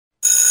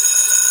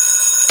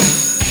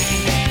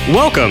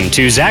Welcome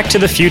to Zach to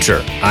the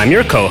Future. I'm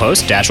your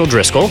co-host, Dashiell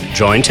Driscoll,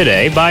 joined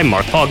today by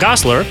Mark Paul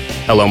Gosselaar.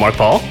 Hello, Mark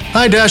Paul.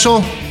 Hi,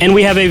 Dashiell. And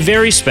we have a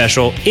very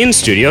special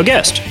in-studio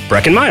guest,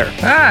 Breckin Meyer.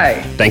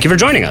 Hi. Thank you for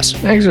joining us.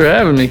 Thanks for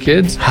having me,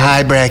 kids.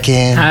 Hi,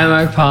 Breckin. Hi,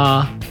 Mark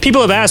Paul.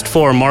 People have asked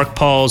for Mark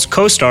Paul's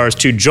co-stars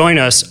to join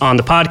us on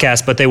the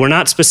podcast, but they were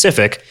not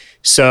specific,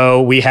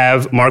 so we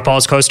have Mark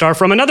Paul's co-star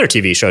from another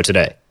TV show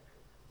today.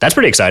 That's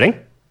pretty exciting.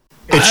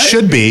 It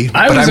should be,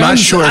 but I'm not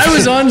sure. I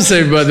was on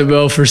Saved by the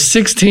Bell for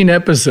 16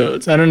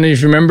 episodes. I don't know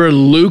if you remember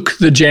Luke,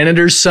 the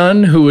janitor's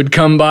son, who would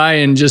come by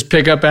and just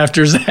pick up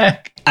after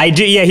Zach. I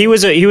do. Yeah, he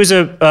was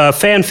a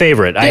fan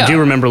favorite. Yeah. I do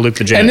remember Luke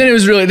the janitor. And then it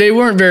was they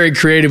weren't very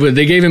creative with it.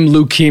 They gave him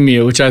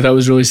leukemia, which I thought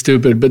was really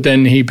stupid, but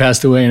then he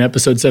passed away in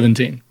episode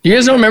 17. You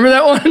guys don't remember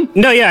that one?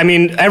 No, yeah. I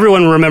mean,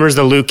 everyone remembers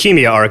the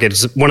leukemia arc.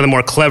 It's one of the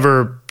more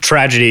clever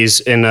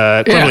tragedies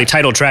cleverly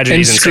titled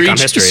tragedies in sitcom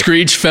history.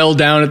 Screech fell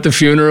down at the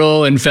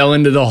funeral and fell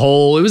into the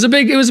hole. It was a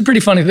pretty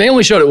funny thing. They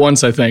only showed it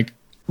once, I think.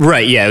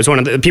 Right, yeah. It was one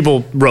of the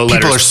people wrote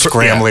letters. People are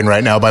scrambling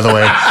right now, by the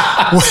way.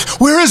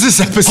 Where is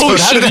this episode? Oh,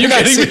 shit, are you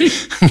kidding me?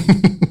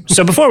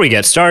 So before we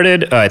get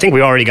started, I think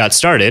we already got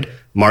started.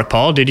 Mark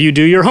Paul, did you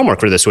do your homework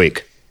for this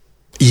week?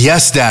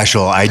 Yes,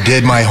 Dashiell, I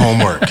did my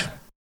homework.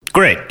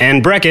 Great.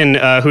 And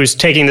Breckin, who's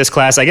taking this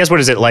class, I guess, what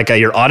is it, like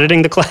you're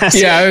auditing the class?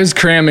 Yeah, I was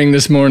cramming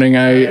this morning.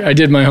 I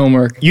did my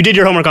homework. You did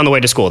your homework on the way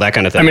to school, that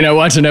kind of thing. I mean, I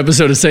watched an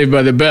episode of Saved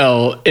by the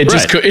Bell.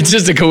 It's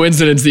just a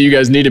coincidence that you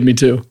guys needed me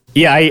to.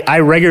 Yeah, I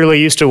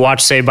regularly used to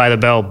watch Saved by the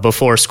Bell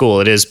before school.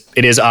 It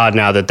is odd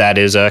now that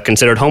is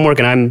considered homework,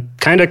 and I'm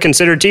kind of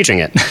considered teaching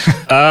it.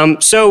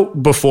 So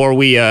before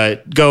we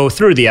go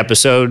through the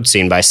episode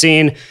scene by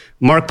scene,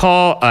 Mark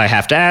Paul, I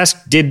have to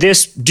ask, do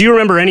you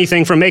remember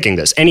anything from making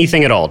this?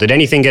 Anything at all? Did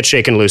anything get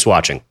shaken loose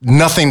watching?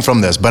 Nothing from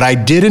this, but I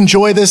did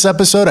enjoy this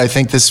episode. I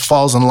think this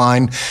falls in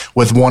line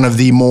with one of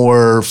the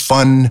more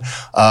fun,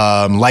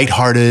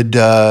 lighthearted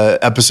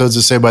episodes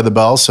of Saved by the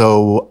Bell.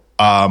 So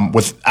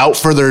without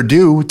further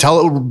ado,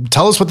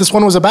 tell us what this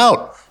one was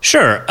about.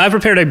 Sure. I've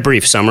prepared a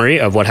brief summary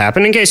of what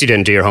happened in case you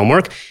didn't do your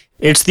homework.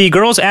 It's the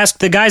Girls Ask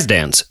the Guys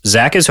dance.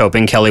 Zach is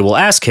hoping Kelly will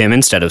ask him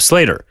instead of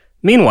Slater.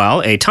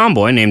 Meanwhile, a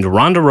tomboy named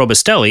Rhonda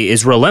Robustelli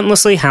is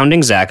relentlessly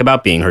hounding Zach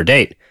about being her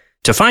date.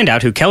 To find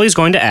out who Kelly's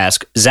going to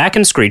ask, Zach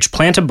and Screech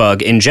plant a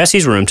bug in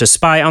Jesse's room to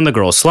spy on the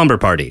girls' slumber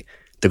party.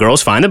 The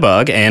girls find the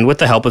bug and, with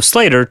the help of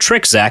Slater,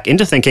 trick Zach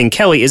into thinking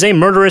Kelly is a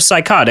murderous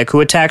psychotic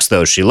who attacks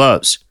those she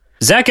loves.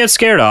 Zach gets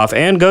scared off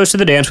and goes to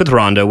the dance with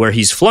Rhonda, where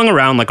he's flung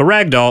around like a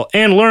rag doll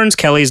and learns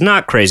Kelly's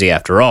not crazy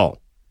after all.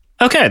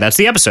 Okay, that's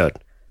the episode.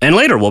 And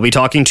later we'll be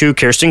talking to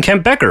Kirsten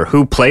Kemp Becker,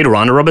 who played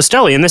Rhonda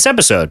Robustelli in this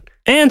episode.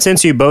 And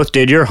since you both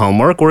did your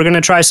homework, we're going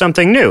to try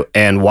something new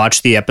and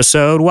watch the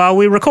episode while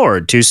we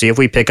record to see if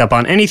we pick up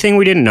on anything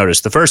we didn't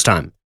notice the first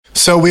time.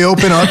 So we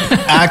open up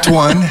Act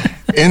 1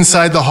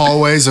 inside the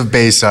hallways of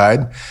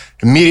Bayside.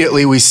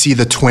 Immediately we see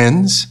the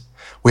twins.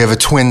 We have a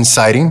twin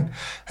sighting.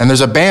 And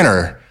there's a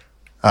banner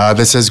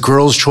that says,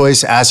 Girls'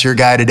 Choice, Ask Your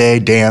Guy Today,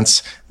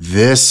 dance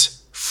this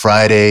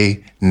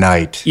Friday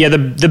night. Yeah,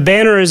 the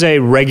banner is a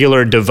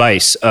regular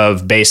device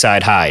of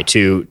Bayside High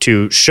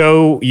to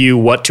show you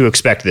what to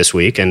expect this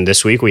week. And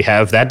this week we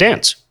have that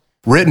dance.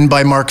 Written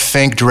by Mark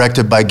Fink,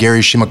 directed by Gary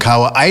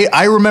Shimokawa.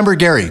 I remember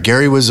Gary.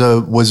 Gary was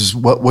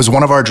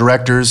one of our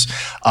directors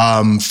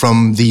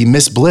from the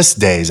Miss Bliss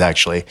days,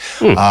 actually.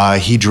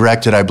 He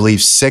directed, I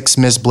believe, 6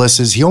 Miss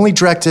Blisses. He only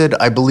directed,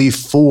 I believe,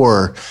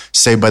 4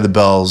 Saved by the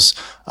Bells.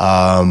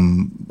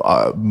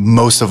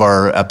 Most of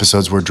our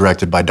episodes were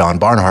directed by Don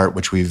Barnhart,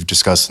 which we've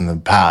discussed in the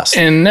past.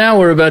 And now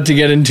we're about to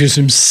get into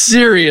some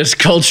serious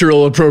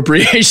cultural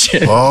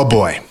appropriation. Oh,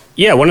 boy.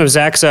 Yeah, one of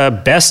Zach's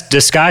best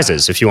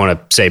disguises, if you want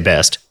to say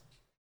best.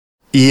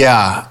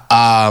 Yeah,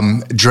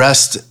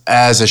 dressed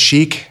as a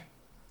sheik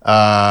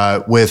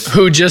with...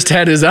 Who just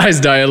had his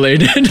eyes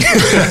dilated.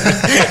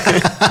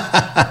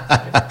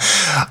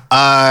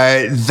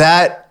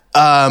 That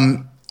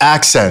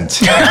accent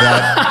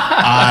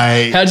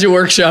that How'd you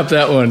workshop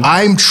that one?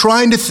 I'm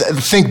trying to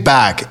think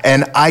back,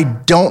 and I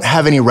don't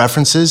have any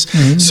references.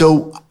 Mm-hmm.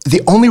 So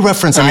the only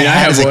reference I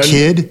had as a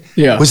kid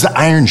was the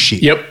Iron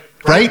Sheik. Yep.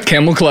 Right?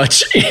 Camel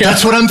Clutch. Yeah.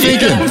 That's what I'm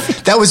thinking. Yeah.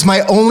 That was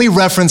my only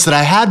reference that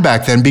I had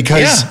back then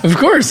because... Yeah, of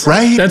course.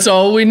 Right? That's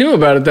all we knew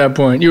about at that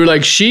point. You were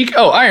like, Sheik?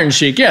 Oh, Iron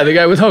Sheik. Yeah, the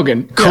guy with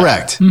Hogan.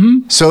 Correct. Yeah.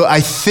 Mm-hmm. So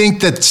I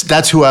think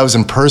that's who I was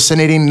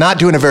impersonating. Not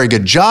doing a very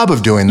good job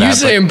of doing that. You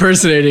say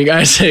impersonating,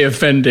 I say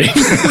offending. So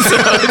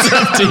it's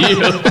up to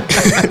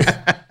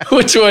you.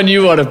 Which one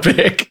you want to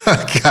pick.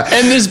 Oh,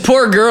 and this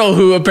poor girl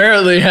who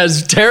apparently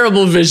has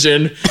terrible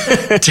vision,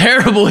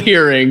 terrible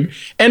hearing,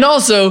 and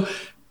also...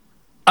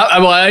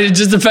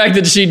 just the fact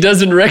that she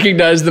doesn't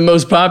recognize the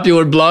most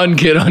popular blonde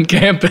kid on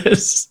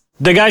campus.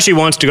 The guy she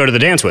wants to go to the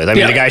dance with. I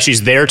mean, the guy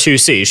she's there to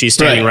see. She's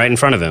standing right in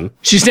front of him.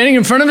 She's standing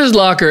in front of his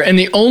locker, and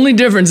the only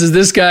difference is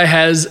this guy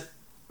has,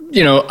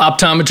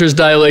 optometrist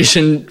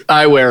dilation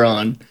eyewear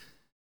on.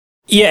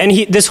 Yeah, and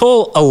this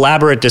whole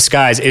elaborate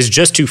disguise is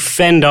just to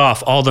fend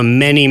off all the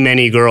many,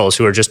 many girls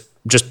who are just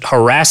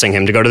harassing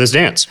him to go to this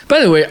dance.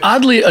 By the way,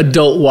 oddly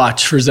adult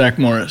watch for Zach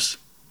Morris.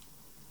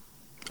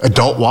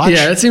 Adult watch?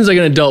 Yeah, that seems like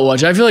an adult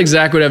watch. I feel like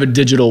Zach would have a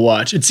digital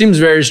watch. It seems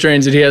very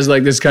strange that he has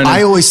like this kind of.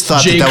 I always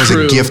thought J. that was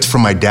Crew. a gift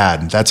from my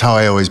dad. That's how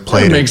I always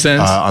played it. Makes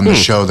sense. On the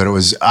show, that it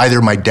was either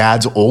my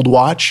dad's old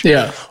watch,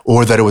 Yeah.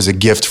 or that it was a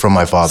gift from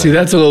my father. See,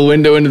 that's a little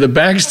window into the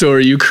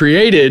backstory you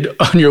created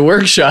on your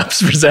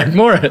workshops for Zach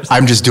Morris.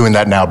 I'm just doing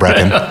that now,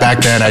 Brecken.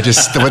 Back then,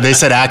 when they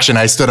said action,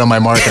 I stood on my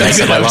mark and I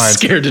said my I was lines.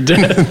 scared to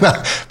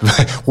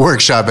death.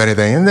 Workshop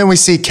anything. And then we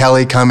see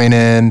Kelly coming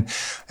in,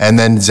 and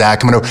then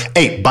Zach coming over.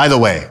 Hey, by the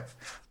way,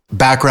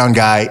 background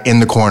guy in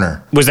the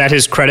corner. Was that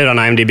his credit on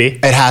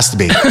IMDb? It has to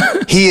be.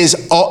 He is,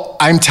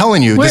 I'm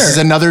telling you, this is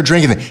another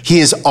drinking thing. He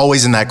is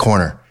always in that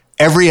corner.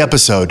 Every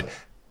episode,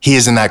 he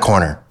is in that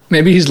corner.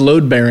 Maybe he's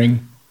load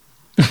bearing.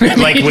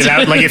 Like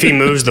if he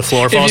moves, the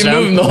floor falls If you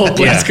down? move him, the whole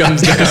place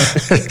comes down.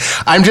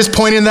 I'm just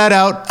pointing that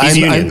out. He's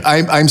union.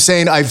 I'm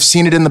saying I've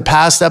seen it in the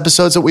past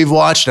episodes that we've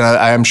watched, and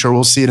I'm sure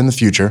we'll see it in the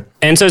future.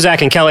 And so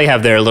Zach and Kelly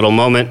have their little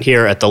moment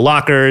here at the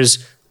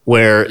lockers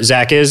where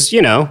Zach is,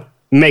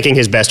 making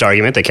his best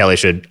argument that Kelly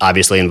should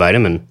obviously invite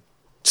him, and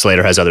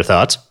Slater has other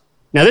thoughts.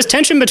 Now, this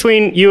tension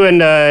between you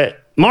and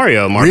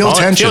Mario, Mark Real Paul,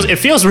 tension. It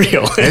feels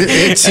real.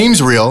 It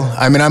seems real.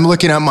 I mean, I'm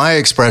looking at my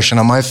expression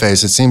on my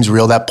face. It seems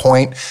real. That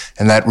point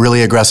and that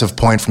really aggressive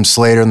point from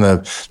Slater and the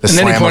And then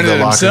slam he of pointed the at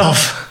locker.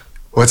 himself.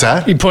 What's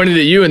that? He pointed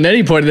at you, and then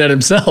he pointed at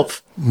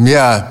himself.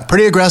 Yeah,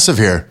 pretty aggressive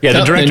here. Yeah, the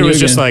Yep, director and you was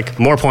just again. like,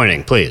 more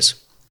pointing, please.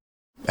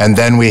 And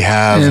then we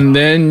have And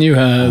then you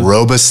have.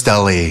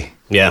 Robustelli.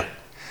 Yeah.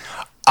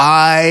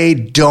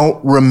 I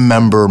don't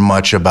remember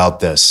much about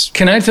this.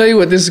 Can I tell you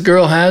what this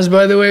girl has,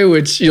 by the way,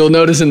 which you'll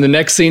notice in the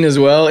next scene as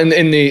well? In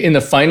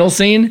the final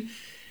scene,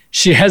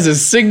 she has a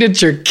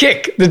signature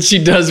kick that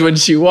she does when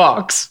she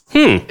walks.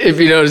 If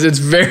you notice, it's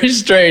very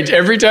strange.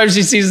 Every time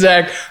she sees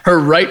Zach, her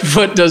right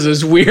foot does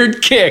this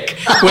weird kick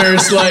where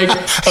it's like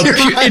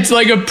it's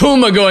like a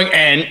puma going,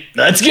 and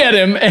let's get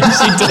him, and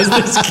she does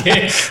this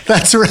kick.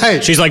 That's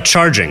right. She's like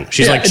charging.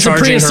 She's like It's a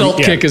charging pre-assault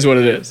her. kick is what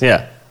it is.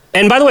 Yeah.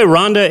 And by the way,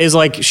 Rhonda is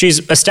like, she's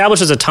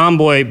established as a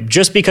tomboy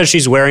just because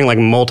she's wearing like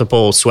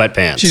multiple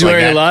sweatpants. She's like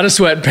wearing that. a lot of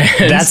sweatpants.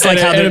 That's like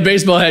and, how and the- a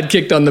baseball hat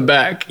kicked on the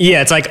back.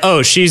 Yeah, it's like,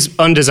 oh, she's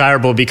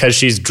undesirable because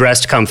she's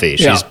dressed comfy.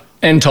 She's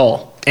And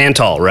tall. and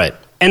tall, right?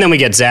 And then we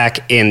get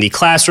Zach in the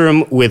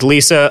classroom with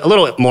Lisa. A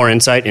little more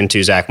insight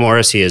into Zach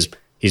Morris. He's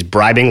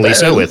bribing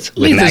Lisa with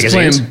Letha's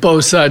magazines. playing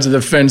both sides of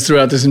the fence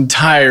throughout this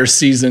entire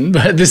season,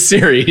 but this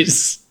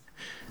series.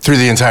 Through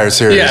the entire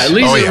series. Yeah,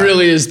 Lisa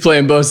really is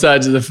playing both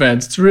sides of the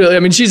fence. It's really, I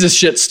mean, she's a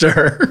shit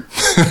stirrer.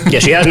 Yeah,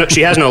 she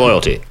has no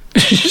loyalty.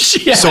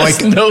 She has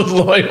So no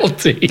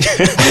loyalty.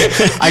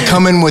 I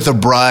come in with a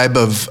bribe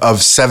of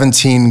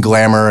 17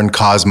 Glamour and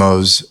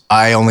Cosmos.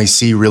 I only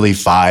see really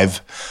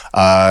 5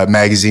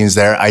 magazines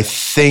there. I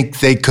think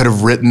they could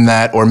have written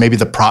that, or maybe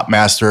the prop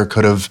master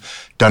could have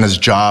done his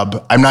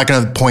job. I'm not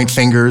going to point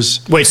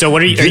fingers. Wait, so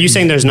what are you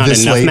saying? There's not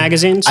This enough late.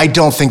 magazines? I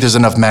don't think there's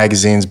enough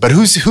magazines. But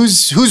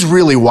who's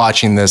really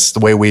watching this the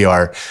way we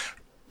are,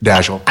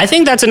 Dashel? I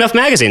think that's enough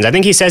magazines. I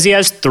think he says he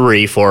has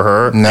 3 for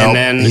her. No, and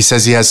then he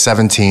says he has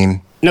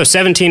 17. no,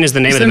 17 is the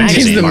name of the 17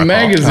 is magazine. the Mark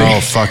Paul. magazine. Oh,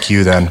 fuck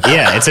you then.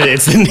 Yeah, it's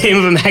the name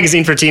of a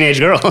magazine for teenage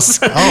girls.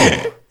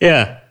 Oh.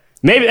 Yeah.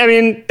 Maybe, I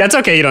mean, that's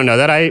okay. You don't know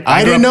that. I grew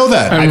didn't up- know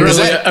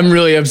that. I'm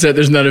really upset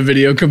there's not a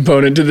video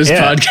component to this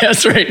Yeah.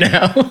 podcast right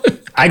now.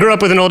 I grew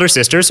up with an older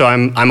sister, so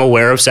I'm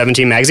aware of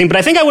 17 magazine, but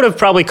I think I would have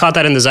probably caught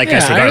that in the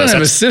zeitgeist I don't regardless.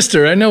 have a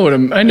sister. I know Yeah.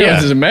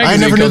 there's a magazine. I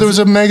never knew there was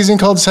a magazine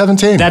called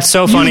 17. That's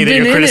so funny You've that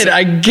been you're in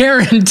criticizing. it, I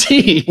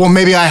guarantee. Well,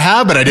 maybe I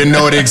have, but I didn't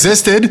know it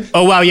existed.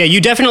 Oh, wow. Yeah, you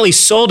definitely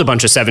sold a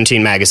bunch of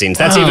 17 magazines.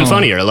 That's even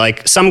funnier.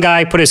 Like, some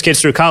guy put his kids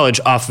through college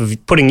off of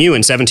putting you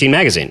in 17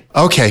 magazine.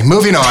 Okay,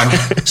 moving on.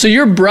 So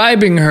you're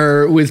bribing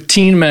her with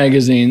teen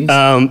magazines.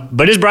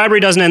 But his bribery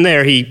doesn't end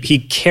there. He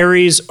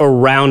carries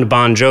around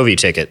Bon Jovi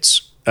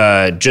tickets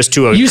just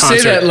to a you concert.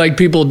 say that like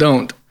people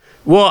don't.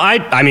 Well,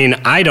 I mean,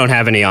 I don't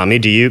have any on me.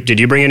 Did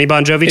you bring any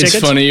Bon Jovi It's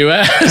tickets? funny you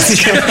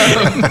ask.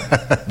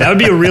 That would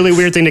be a really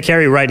weird thing to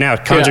carry right now.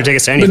 Concert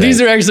tickets to anything. But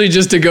these are actually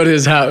just to go to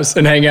his house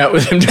and hang out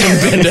with him during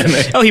the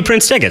pandemic. Oh, he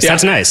prints tickets. Yeah.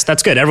 That's nice.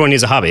 That's good. Everyone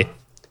needs a hobby.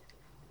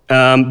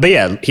 But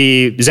yeah,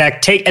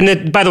 Zach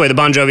by the way, the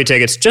Bon Jovi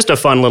tickets, just a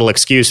fun little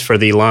excuse for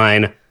the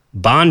line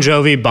Bon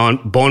Jovi,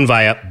 Bon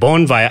Via.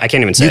 I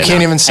can't even say it. You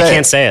can't even say I it.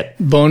 can't say it.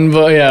 Bon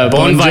Voyage.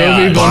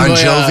 Jovi, Bon Voyage.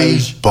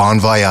 Jovi, Bon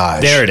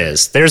Voyage. There it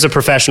is. There's a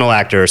professional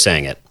actor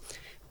saying it.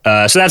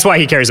 So that's why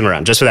he carries them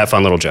around, just for that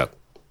fun little joke.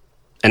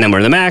 And then we're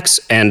in the Max,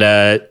 and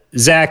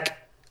Zach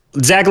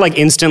like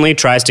instantly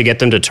tries to get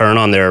them to turn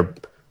on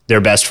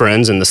their best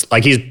friends, and this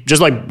he's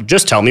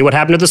just tell me what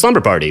happened at the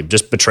slumber party.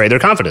 Just betray their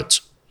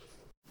confidence.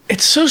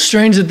 It's so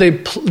strange that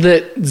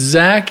that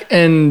Zach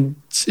and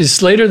is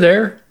Slater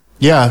there?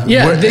 Yeah,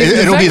 Yeah,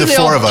 it'll be the fact that they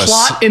 4 all of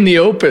us. Plot in the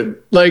open.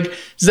 Like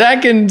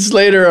Zach and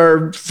Slater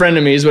are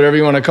frenemies, whatever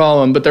you want to call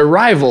them, but they're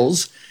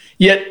rivals.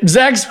 Yet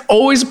Zach's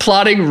always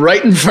plotting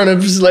right in front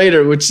of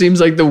Slater, which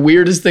seems like the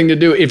weirdest thing to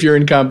do if you're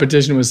in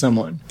competition with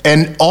someone.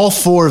 And all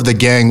 4 of the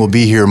gang will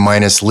be here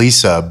minus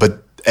Lisa,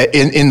 but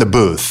in the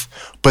booth.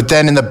 But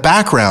then in the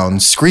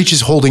background, Screech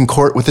is holding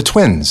court with the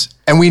twins,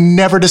 and we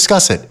never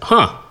discuss it.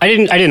 Huh. I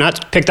did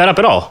not pick that up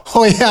at all.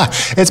 Oh yeah,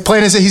 it's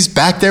plain as he's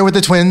back there with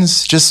the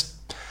twins, just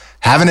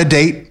having a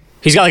date.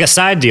 He's got like a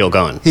side deal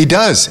going. He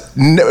does.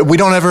 We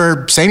don't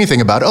ever say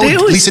anything about it.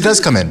 Oh, Lisa does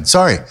come in.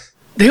 Sorry.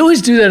 They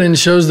always do that in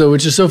shows, though,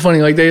 which is so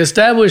funny. Like, they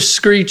establish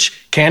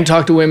Screech can't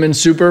talk to women,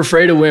 super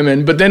afraid of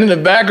women, but then in the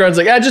background, it's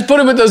like, just put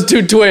him with those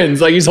two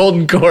twins, like he's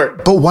holding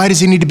court. But why does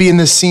he need to be in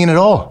this scene at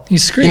all?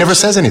 He's Screech. He never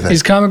says anything.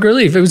 He's comic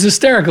relief. It was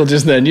hysterical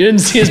just then. You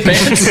didn't see his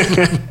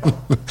pants?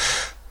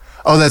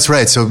 Oh, that's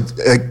right. So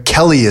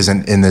Kelly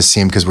isn't in this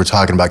scene because we're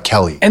talking about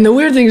Kelly. And the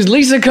weird thing is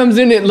Lisa comes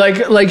in and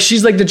like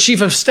she's like the chief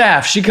of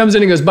staff. She comes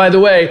in and goes, by the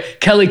way,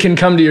 Kelly can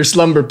come to your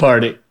slumber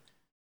party.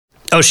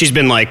 Oh, she's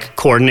been like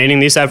coordinating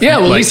these efforts? Yeah,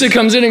 well, Lisa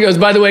comes in and goes,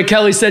 by the way,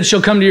 Kelly said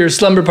she'll come to your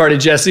slumber party,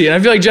 Jesse. And I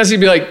feel like Jesse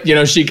would be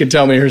like, she could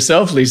tell me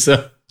herself,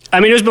 Lisa. I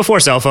mean, it was before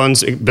cell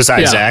phones,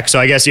 besides Zach, so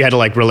I guess you had to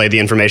like relay the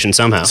information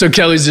somehow. So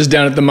Kelly's just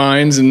down at the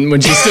mines, and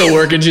when she's still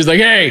working, she's like,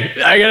 hey,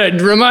 I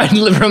gotta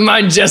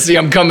remind Jesse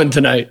I'm coming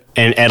tonight.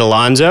 And Ed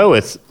Alonzo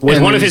with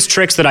one of his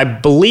tricks that I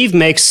believe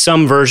makes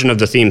some version of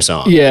the theme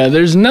song. Yeah,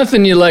 there's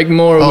nothing you like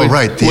more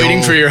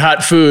waiting for your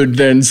hot food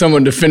than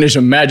someone to finish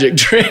a magic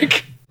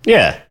trick.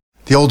 Yeah.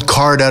 The old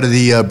card out of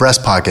the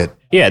breast pocket.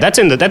 Yeah, that's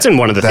in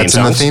one of the theme songs. That's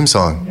in the theme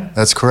song.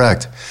 That's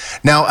correct.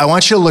 Now, I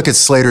want you to look at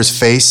Slater's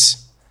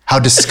face, how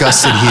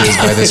disgusted he is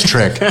by this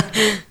trick.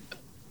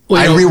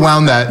 Well, I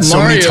rewound that so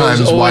many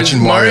times watching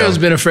Mario. Mario's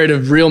been afraid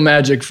of real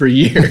magic for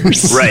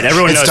years. Right,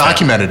 everyone knows it's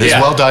documented. That. It's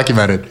well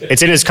documented.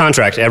 It's in his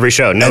contract, every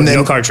show.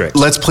 No card tricks.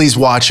 Let's please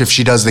watch if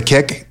she does the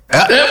kick.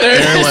 There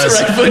it was.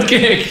 The right foot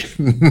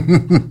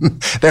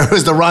kick. There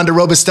was the Ronda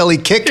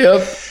Robustelli kick.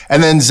 Yep.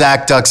 And then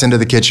Zach ducks into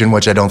the kitchen,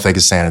 which I don't think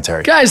is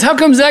sanitary. Guys, how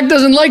come Zach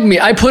doesn't like me?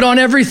 I put on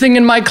everything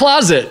in my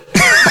closet.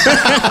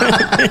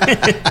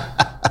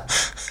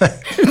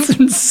 It's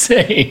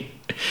insane.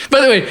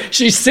 By the way,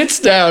 she sits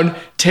down,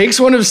 takes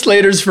one of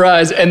Slater's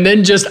fries, and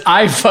then just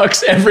eye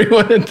fucks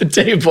everyone at the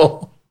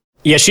table.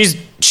 Yeah,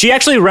 she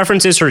actually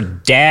references her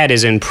dad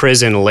is in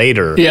prison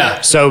later.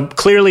 Yeah. So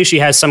clearly she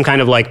has some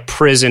kind of like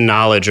prison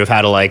knowledge of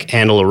how to like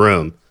handle a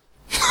room.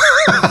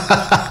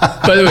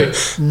 By the way,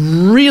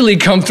 really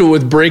comfortable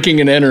with breaking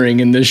and entering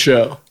in this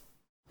show.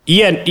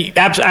 Yeah,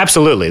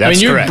 absolutely.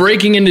 That's you're correct.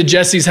 breaking into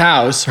Jessie's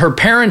house. Her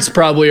parents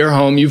probably are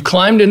home. You've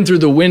climbed in through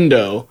the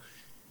window.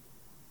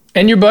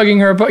 And you're bugging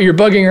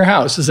her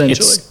house,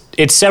 essentially.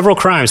 It's several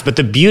crimes, but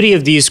the beauty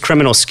of these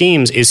criminal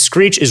schemes is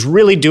Screech is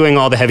really doing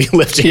all the heavy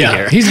lifting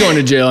here. He's going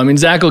to jail. I mean,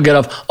 Zach will get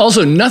off.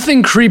 Also,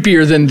 nothing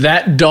creepier than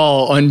that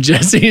doll on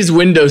Jesse's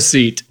window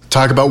seat.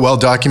 Talk about well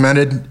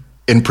documented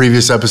in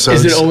previous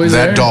episodes. Is it always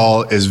that there?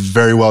 doll is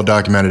very well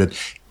documented.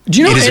 Do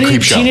you know any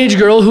teenage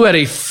girl who had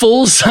a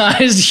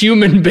full-sized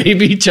human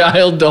baby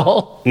child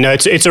doll? No,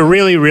 it's a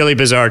really, really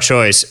bizarre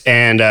choice.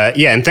 And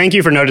and thank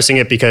you for noticing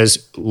it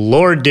because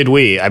Lord did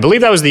we. I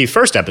believe that was the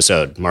first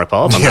episode, Mark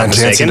Paul, if I'm not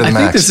mistaken. I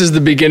think this is the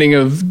beginning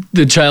of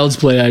the Child's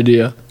Play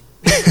idea.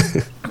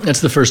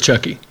 That's the first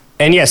Chucky.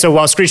 And so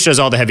while Screech does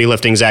all the heavy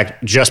lifting,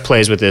 Zach just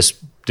plays with this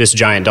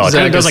giant doll.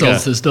 Zach does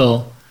like this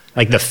doll.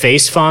 Like the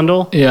face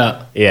fondle?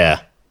 Yeah. Yeah.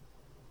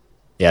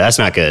 Yeah, that's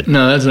not good.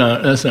 No,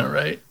 that's not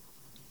right.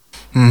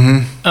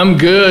 Mm-hmm. I'm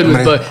good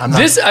with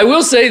this. I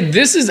will say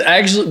this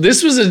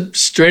was a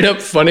straight up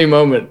funny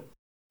moment.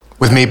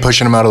 With me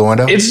pushing him out of the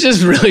window? It's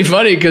just really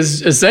funny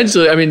because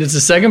essentially, I mean, it's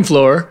the second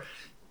floor.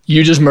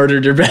 You just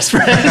murdered your best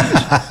friend.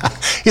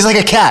 He's like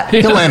a cat.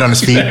 He'll land on his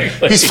feet.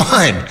 Exactly. He's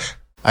fine.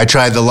 I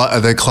tried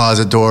the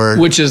closet door.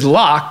 Which is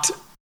locked.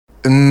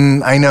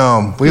 I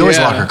know. We always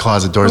lock our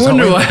closet doors. I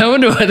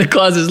wonder why the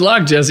closet's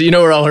locked, Jesse. You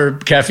know where all her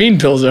caffeine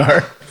pills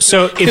are.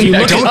 So if you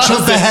don't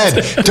jump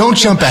ahead. Don't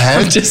jump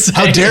ahead.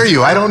 How dare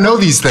you? I don't know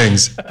these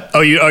things.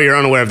 You're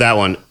unaware of that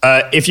one.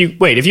 If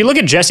you look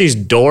at Jessie's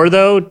door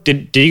though,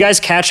 did you guys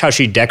catch how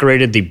she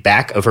decorated the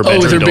back of her bedroom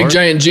door? Oh, with her big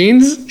giant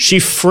jeans? She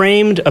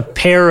framed a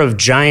pair of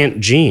giant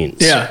jeans.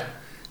 Yeah.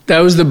 That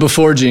was the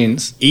before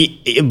jeans.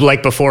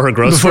 Like before her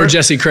growth Before spurt?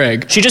 Jessie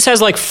Craig. She just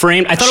has like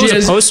framed, I thought it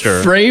was a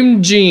poster.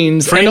 Framed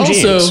jeans.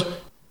 Also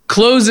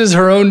closes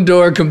her own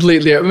door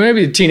completely.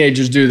 Maybe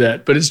teenagers do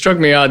that, but it struck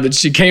me odd that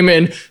she came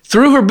in,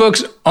 threw her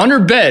books on her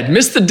bed,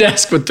 missed the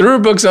desk, but threw her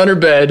books on her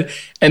bed,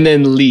 and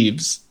then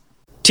leaves.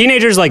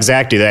 Teenagers like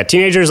Zach do that.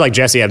 Teenagers like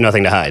Jessie have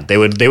nothing to hide. They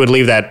would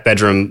leave that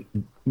bedroom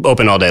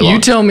open all day long.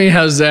 You tell me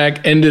how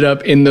Zach ended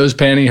up in those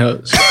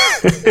pantyhose.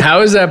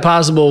 How is that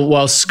possible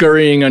while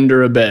scurrying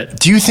under a bed?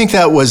 Do you think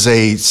that was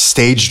a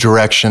stage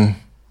direction?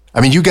 I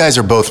mean, you guys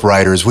are both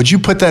writers. Would you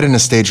put that in a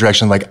stage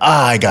direction like,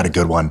 I got a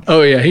good one?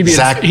 Oh, yeah. He'd be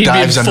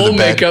in full makeup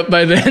makeup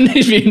by then.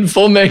 He'd be in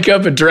full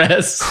makeup, a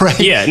dress. Right.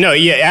 Yeah, no,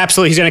 yeah,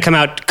 absolutely. He's going to come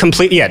out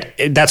complete. Yeah,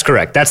 that's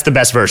correct. That's the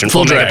best version.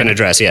 Full makeup and a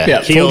dress, yeah.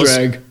 Yeah, full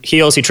drag.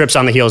 Heels, he trips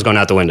on the heels going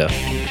out the window.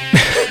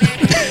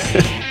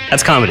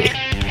 That's comedy.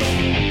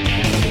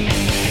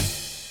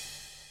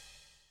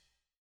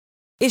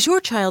 Is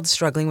your child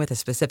struggling with a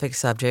specific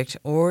subject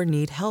or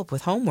need help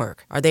with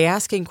homework? Are they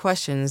asking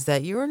questions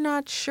that you're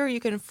not sure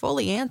you can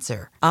fully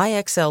answer?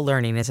 IXL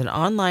Learning is an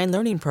online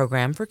learning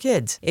program for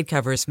kids. It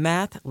covers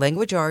math,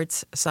 language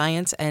arts,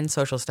 science, and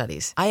social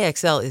studies.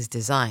 IXL is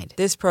designed.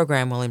 This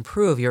program will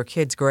improve your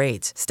kids'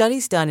 grades.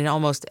 Studies done in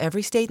almost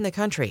every state in the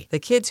country. The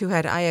kids who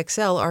had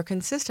IXL are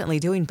consistently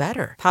doing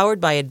better.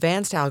 Powered by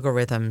advanced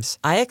algorithms,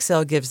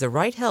 IXL gives the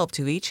right help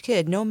to each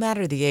kid no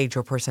matter the age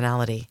or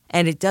personality.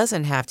 And it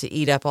doesn't have to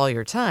eat up all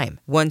your time.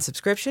 One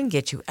subscription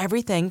gets you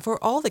everything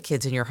for all the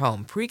kids in your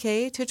home,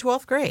 pre-K to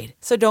 12th grade.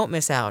 So don't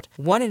miss out.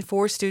 1 in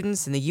 4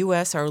 students in the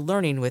U.S. are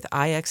learning with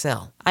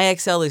IXL.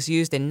 IXL is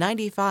used in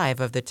 95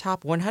 of the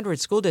top 100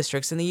 school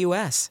districts in the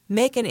U.S.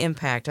 Make an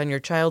impact on your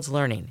child's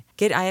learning.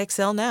 Get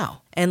IXL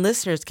now. And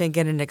listeners can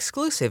get an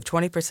exclusive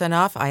 20%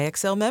 off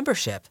IXL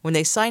membership when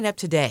they sign up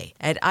today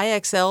at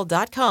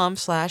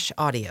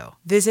IXL.com/audio.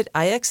 Visit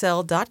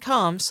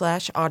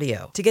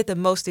IXL.com/audio to get the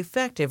most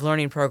effective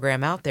learning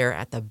program out there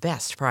at the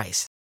best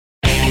price.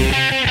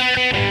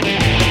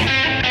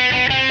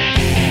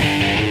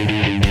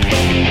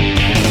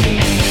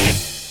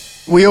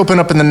 We open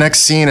up in the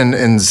next scene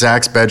in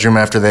Zach's bedroom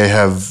after they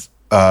have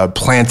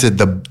planted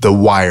the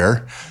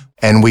wire.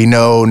 And we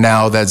know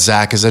now that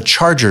Zach is a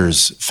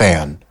Chargers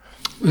fan.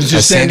 It was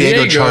just San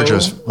Diego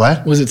Chargers.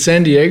 What? Was it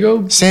San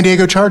Diego? San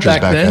Diego Chargers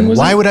back then.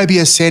 Why would I be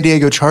a San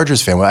Diego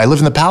Chargers fan? I live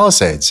in the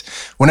Palisades.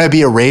 Wouldn't I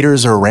be a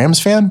Raiders or a Rams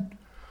fan?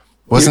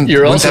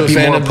 You're also a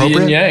fan of the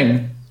yin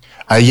yang.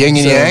 Yin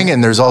and yang,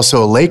 and there's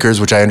also a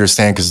Lakers, which I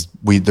understand because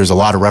there's a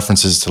lot of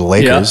references to the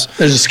Lakers. Yeah,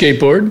 there's a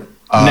skateboard,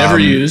 never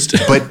used.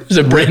 But there's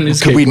a brand new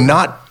skateboard. Could we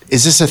not?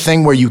 Is this a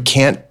thing where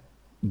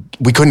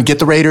we couldn't get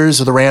the Raiders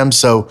or the Rams?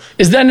 So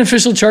is that an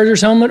official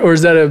Chargers helmet, or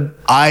is that a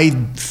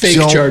fake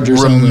Chargers helmet?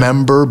 I don't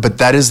remember, but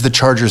that is the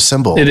Chargers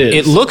symbol. It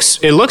is.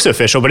 It looks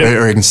official, but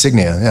or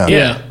insignia. Yeah.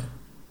 Yeah.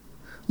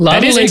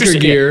 Lot of Laker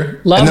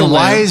gear. And then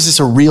why is this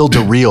a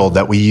reel-to-reel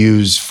that we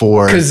use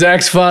for... Because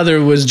Zach's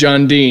father was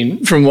John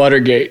Dean from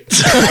Watergate.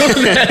 So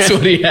that's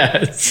what he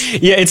has.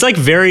 Yeah, it's like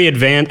very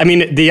advanced. I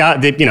mean,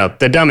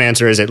 the dumb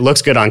answer is it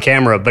looks good on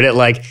camera, but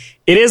it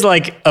is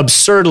like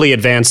absurdly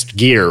advanced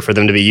gear for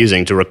them to be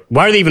using to...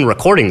 Why are they even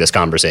recording this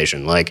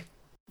conversation? Like...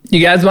 You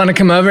guys want to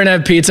come over and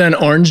have pizza and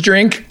orange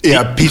drink?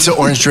 Yeah, pizza,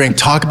 orange drink.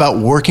 Talk about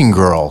Working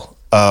Girl.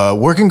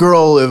 Working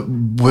Girl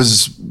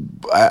was...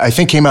 I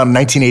think came out in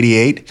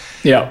 1988.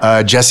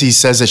 Yeah. Jessie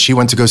says that she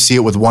went to go see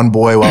it with one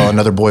boy while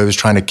another boy was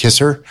trying to kiss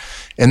her.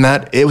 And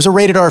that it was a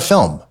rated R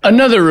film.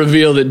 Another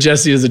reveal that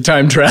Jessie is a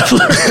time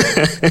traveler.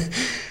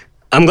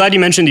 I'm glad you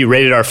mentioned the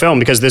rated R film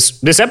because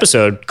this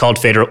episode called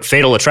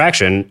Fatal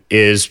Attraction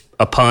is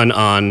a pun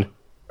on,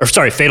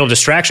 Fatal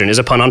Distraction is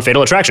a pun on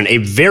Fatal Attraction, a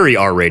very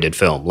R-rated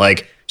film,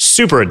 like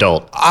super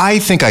adult. I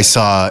think I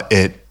saw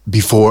it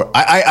before.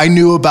 I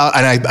knew about,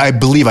 and I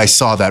believe I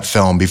saw that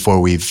film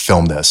before we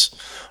filmed this.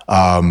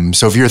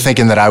 So if you're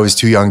thinking that I was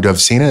too young to have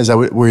seen it, is that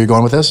where you're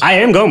going with this? I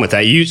am going with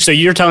that. So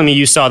you're telling me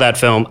you saw that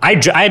film. I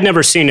had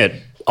never seen it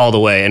all the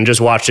way and just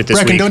watched it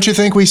this week. Don't you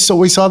think we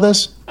saw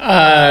this?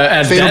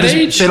 At that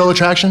age? Fatal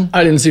Attraction?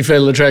 I didn't see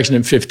Fatal Attraction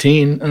at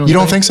 15. You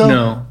don't think so?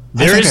 No.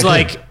 I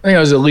think I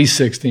was at least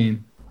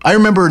 16. I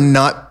remember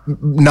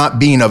not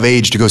being of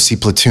age to go see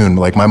Platoon.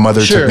 Like my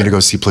mother took me to go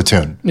see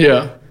Platoon.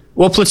 Yeah.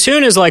 Well,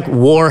 Platoon is like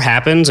war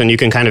happens, and you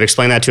can kind of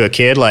explain that to a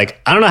kid.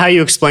 Like, I don't know how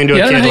you explain to a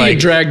kid. I don't know how like you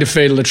drag to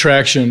Fatal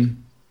Attraction.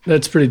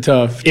 That's pretty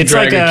tough. It's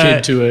drag like a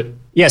kid to it.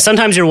 Yeah,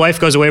 sometimes your wife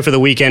goes away for the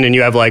weekend, and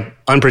you have like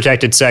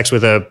unprotected sex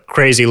with a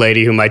crazy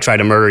lady who might try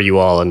to murder you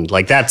all, and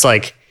like that's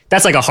like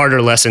a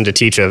harder lesson to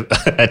teach a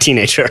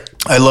teenager.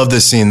 I love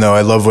this scene though.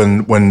 I love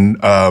when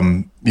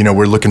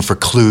we're looking for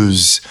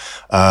clues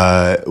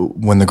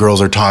when the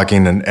girls are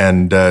talking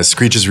and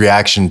Screech's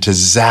reaction to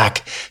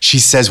Zach. She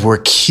says we're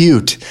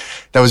cute.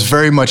 That was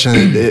very much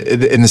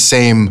in the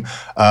same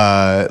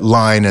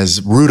line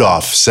as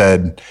Rudolph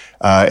said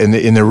in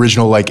the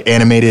original like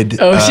animated.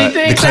 Oh, she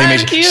thinks I'm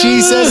cute.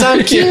 She says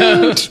I'm cute.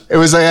 Yeah. It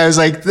was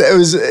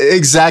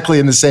exactly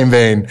in the same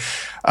vein.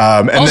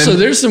 Also,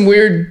 there's some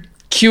weird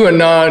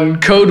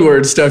QAnon code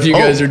word stuff you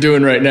guys are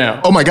doing right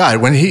now. Oh my God.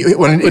 When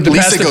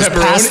Lisa goes,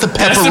 pass the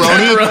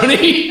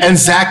pepperoni, and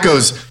Zach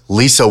goes,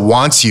 Lisa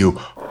wants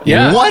you.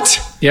 Yeah. What?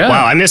 Yeah.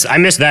 Wow, I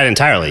missed that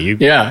entirely.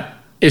 Yeah.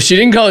 If she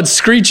didn't call it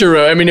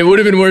Screecheroni, I mean, it would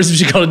have been worse if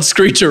she called it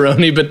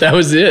Screecheroni, but that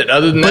was it.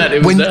 Other than that,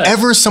 it was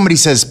whenever somebody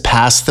says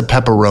pass the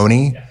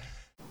pepperoni,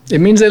 it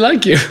means they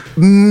like you.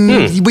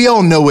 We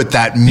all know what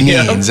that means.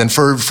 Yeah. And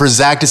for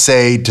Zach to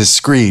say to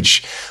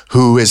Screech,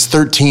 who is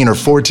 13 or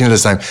 14 at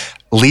this time,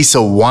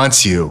 Lisa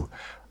wants you.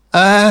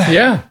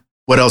 Yeah.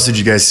 What else did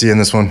you guys see in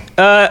this one?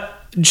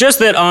 Just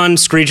that on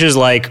Screech's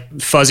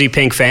like fuzzy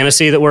pink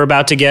fantasy that we're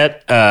about to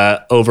get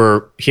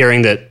over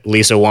hearing that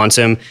Lisa wants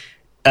him.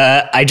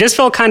 I just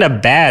felt kind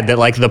of bad that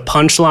like the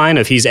punchline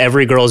of he's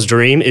every girl's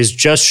dream is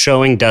just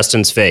showing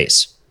Dustin's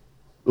face.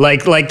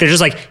 Like they're just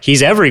like,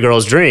 he's every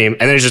girl's dream,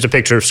 and there's just a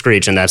picture of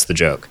Screech, and that's the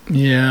joke.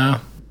 Yeah.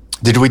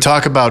 Did we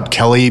talk about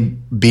Kelly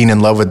being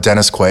in love with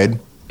Dennis Quaid?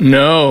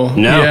 No.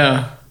 No.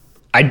 Yeah.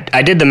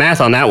 I did the math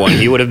on that one.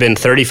 He would have been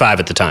 35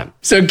 at the time.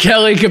 So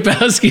Kelly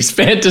Kapowski's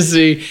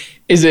fantasy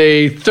is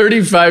a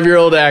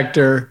 35-year-old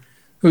actor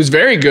who's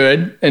very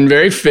good and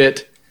very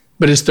fit,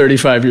 but is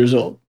 35 years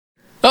old.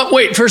 Oh,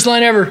 wait, first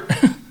line ever.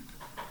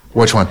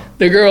 Which one?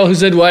 The girl who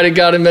said, "Why did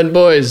God invent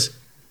boys?"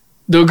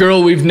 The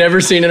girl we've never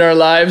seen in our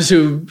lives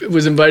who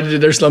was invited to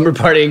their slumber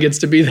party and gets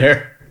to be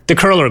there. The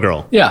curler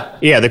girl. Yeah.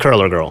 Yeah, the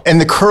curler girl. And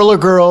the curler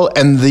girl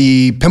and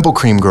the pimple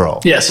cream girl.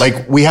 Yes.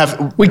 Like We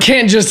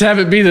can't just have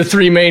it be the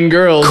three main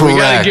girls. We gotta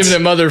Correct. give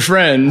them other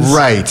friends.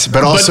 Right,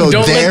 but also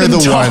don't let they're them the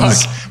talk.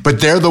 ones. But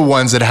they're the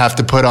ones that have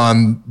to put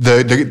on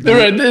the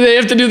Right. They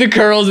have to do the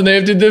curls and they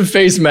have to do the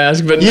face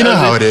mask. But you know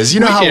how it is. You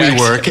know how we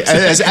work.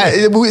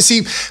 Exactly. We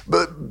see,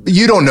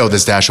 you don't know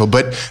this, Dashel,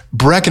 but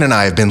Brecken and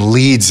I have been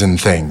leads in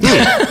things.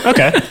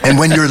 Okay. And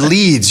when you're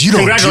leads, you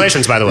don't.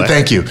 Congratulations, by the way.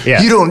 Thank you.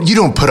 Yeah. You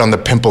don't put on the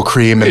pimple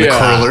cream and the Yeah.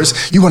 curlers.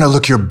 You want to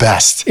look your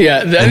best.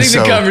 Yeah, I think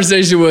the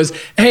conversation was,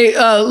 hey,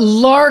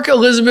 Lark,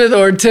 Elizabeth,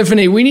 or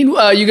Tiffany, we need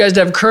you guys to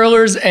have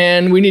curlers,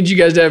 and we need you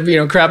guys to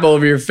have crap all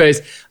over your face.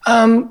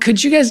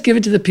 Could you guys give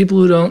it to the people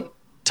who don't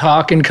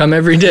talk and come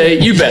every day?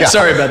 You bet. Yeah.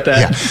 Sorry about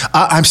that. Yeah.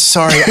 I'm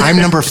sorry. I'm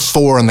number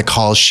 4 on the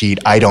call sheet.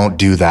 I don't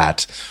do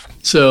that.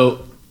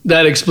 So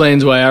that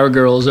explains why our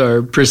girls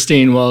are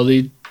pristine while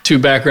the two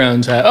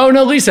backgrounds have. Oh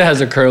no, Lisa has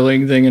a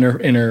curling thing in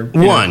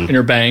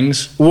her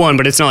bangs. One,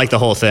 but it's not like the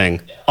whole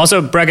thing.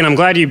 Also, Brecken, I'm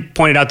glad you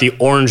pointed out the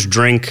orange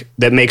drink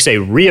that makes a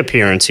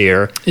reappearance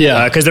here.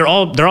 Yeah, because they're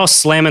all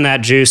slamming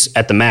that juice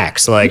at the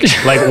max. Like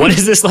what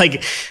is this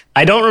like?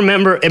 I don't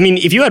remember. I mean,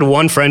 if you had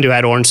one friend who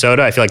had orange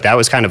soda, I feel like that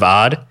was kind of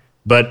odd.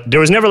 But there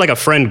was never like a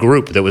friend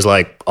group that was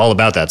like all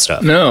about that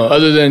stuff. No,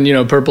 other than,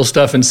 Purple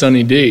Stuff and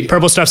Sunny D.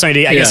 Purple Stuff, Sunny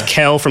D. I guess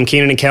Kel from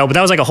Kenan and Kel, but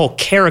that was like a whole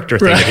character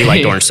thing that he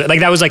liked orange.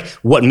 Like that was like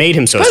what made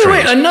him so By the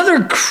strange. way,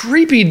 another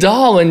creepy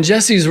doll in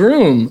Jesse's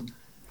room.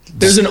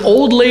 There's an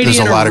old lady There's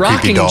in a lot of creepy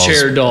rocking dolls.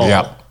 chair doll.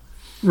 Yeah.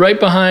 Right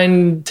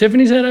behind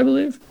Tiffany's head, I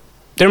believe.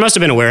 There must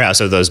have been a warehouse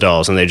of those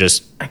dolls, and they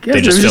just There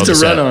was filled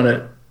just the a run set. on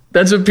it.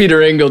 That's what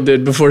Peter Engel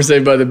did before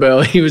Saved by the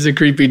Bell. He was a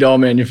creepy doll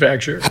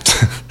manufacturer.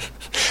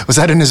 Was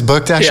that in his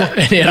book, Dashel? Yeah,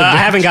 and he had a I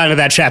haven't gotten to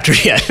that chapter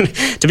yet.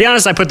 To be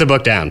honest, I put the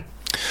book down.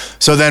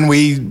 So then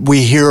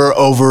we hear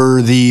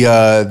over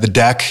the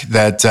deck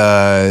that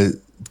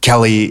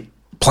Kelly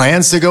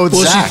plans to go with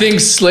Well, Zach. she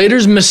thinks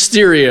Slater's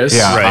mysterious.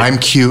 Yeah, Right. I'm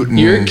cute. And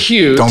You're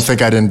cute. Don't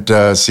think I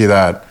didn't see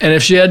that. And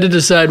if she had to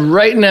decide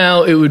right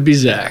now, it would be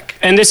Zach.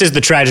 And this is the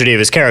tragedy of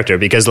his character,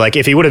 because like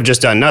if he would have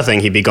just done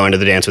nothing, he'd be going to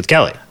the dance with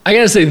Kelly. I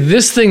gotta say,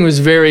 this thing was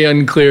very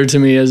unclear to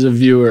me as a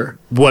viewer.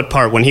 What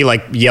part? When he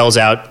like yells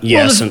out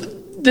yes Well,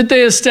 and that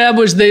they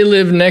establish they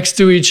live next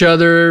to each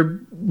other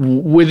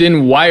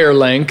within wire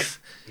length,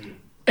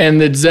 and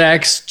that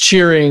Zach's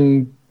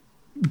cheering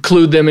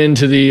clued them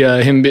into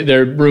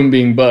their room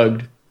being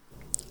bugged.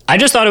 I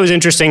just thought it was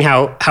interesting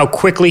how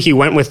quickly he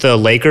went with the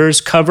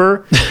Lakers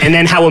cover, and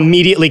then how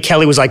immediately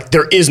Kelly was like,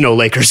 "There is no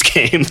Lakers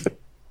game."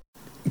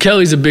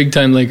 Kelly's a big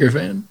time Laker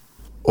fan.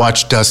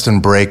 Watch Dustin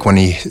break when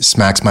he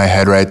smacks my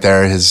head right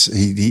there.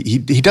 He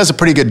does a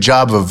pretty good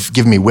job of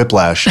giving me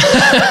whiplash.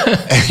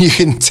 And you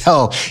can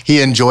tell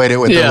he enjoyed it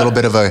with a little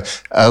bit of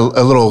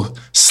a little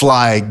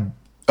sly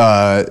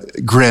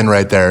grin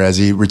right there as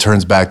he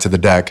returns back to the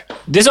deck.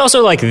 This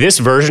also like this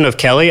version of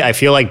Kelly, I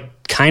feel like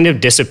kind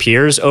of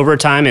disappears over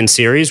time in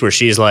series where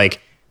she's like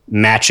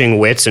matching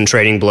wits and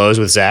trading blows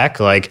with Zach.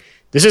 Like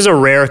this is a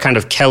rare kind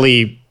of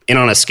Kelly in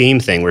on a scheme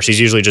thing where she's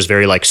usually just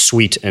very like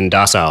sweet and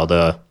docile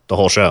the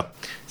whole show.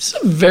 It's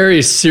a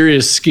very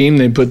serious scheme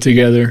they put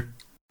together.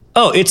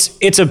 Oh, it's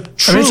a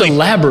truly, it's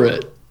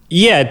elaborate.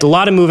 Yeah, a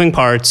lot of moving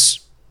parts.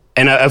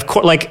 And of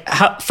course, like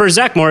for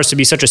Zach Morris to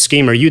be such a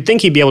schemer, you'd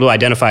think he'd be able to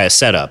identify a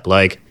setup.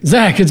 Like,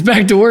 Zach, it's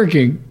back to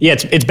working. Yeah,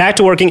 it's back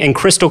to working and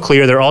crystal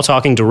clear. They're all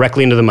talking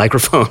directly into the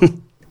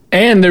microphone.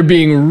 And they're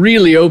being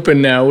really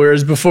open now,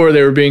 whereas before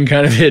they were being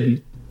kind of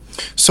hidden.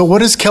 So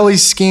what is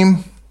Kelly's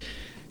scheme?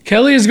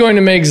 Kelly is going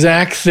to make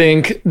Zach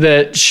think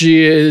that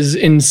she is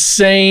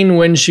insane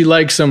when she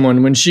likes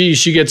someone. When she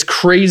gets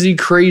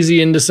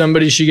crazy into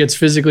somebody, she gets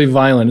physically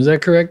violent. Is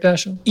that correct,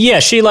 Ashley? Yeah,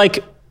 she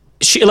like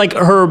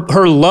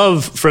her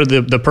love for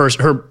the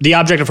person, the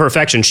object of her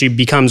affection. She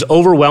becomes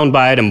overwhelmed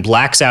by it and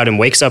blacks out and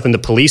wakes up, and the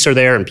police are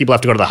there and people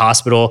have to go to the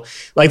hospital.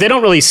 Like they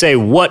don't really say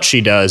what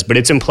she does, but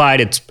it's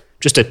implied it's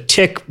just a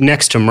tick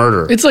next to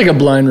murder. It's like a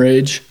blind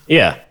rage.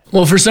 Yeah.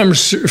 Well, for some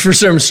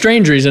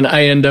strange reason,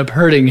 I end up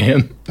hurting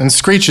him. And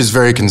Screech is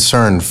very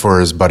concerned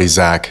for his buddy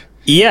Zach.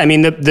 Yeah, I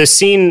mean the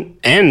scene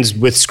ends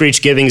with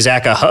Screech giving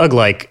Zach a hug,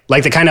 like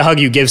the kind of hug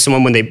you give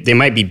someone when they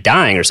might be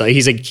dying or something.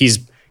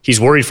 He's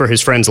worried for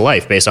his friend's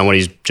life based on what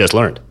he's just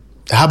learned.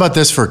 How about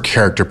this for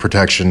character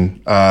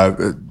protection?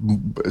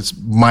 It's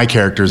my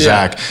character,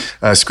 Zach.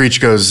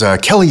 Screech goes,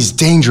 Kelly's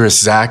dangerous,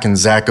 Zach. And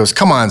Zach goes,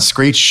 come on,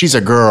 Screech, she's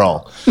a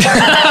girl.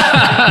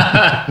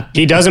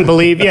 He doesn't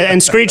believe,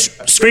 and Screech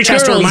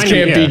has to remind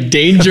him. Girls can't be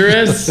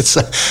dangerous.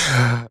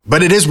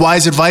 But it is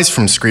wise advice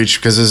from Screech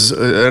because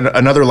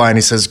another line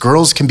he says,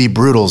 girls can be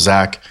brutal,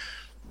 Zach.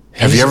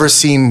 Have you ever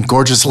seen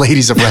Gorgeous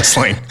Ladies of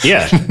Wrestling?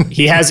 Yeah,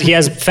 he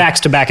has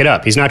facts to back it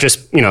up. He's not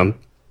just,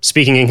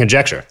 speaking in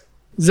conjecture.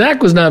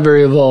 Zach was not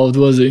very evolved,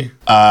 was he?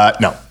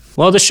 No.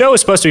 Well, the show is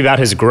supposed to be about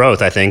his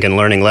growth, I think, and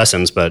learning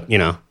lessons, but,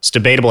 it's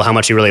debatable how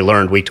much he really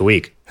learned week to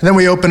week. And then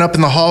we open up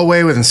in the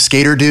hallway with a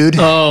skater dude.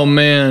 Oh,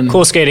 man.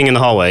 Cool skating in the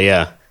hallway,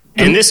 yeah.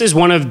 And this is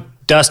one of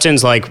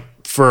Dustin's,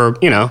 for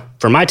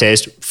my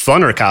taste,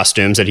 funner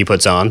costumes that he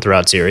puts on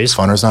throughout series.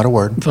 Funner's not a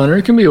word.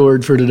 Funner can be a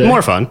word for today.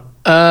 More fun.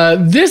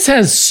 This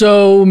has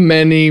so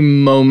many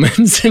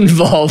moments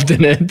involved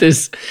in it.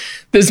 This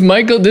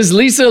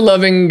Lisa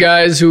loving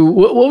guys who,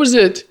 what was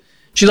it?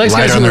 She likes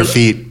Light guys on who their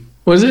feet.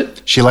 Was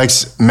it? She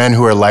likes men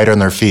who are light on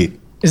their feet.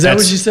 Is that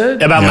what you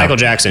said? About Yeah. Michael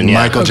Jackson, yeah.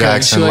 Michael Okay,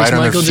 Jackson, she likes light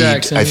on Michael her feet.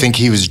 Jackson. I think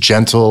he was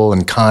gentle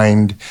and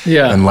kind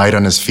and light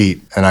on his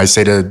feet. And I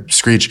say to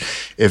Screech,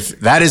 if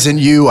that isn't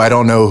you, I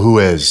don't know who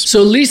is.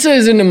 So Lisa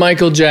is into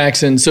Michael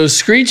Jackson. So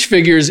Screech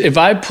figures if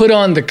I put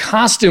on the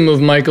costume of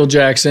Michael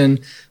Jackson,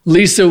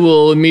 Lisa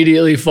will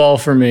immediately fall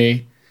for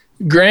me.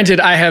 Granted,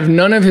 I have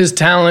none of his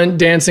talent,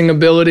 dancing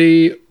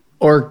ability,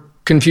 or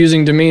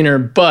confusing demeanor,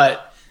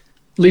 but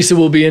Lisa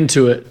will be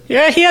into it.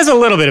 Yeah, he has a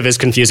little bit of his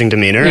confusing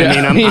demeanor. Yeah, I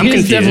mean, I'm he's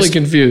confused. definitely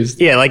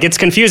confused. Yeah, it's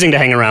confusing to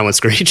hang around with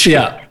Screech.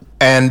 Yeah.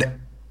 And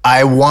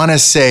I want to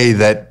say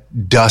that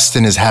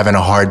Dustin is having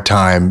a hard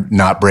time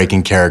not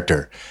breaking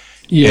character.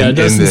 Yeah, in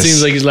Dustin this.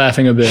 seems like he's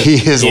laughing a bit. He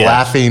is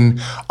laughing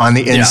on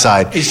the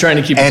inside. He's trying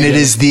to keep it And it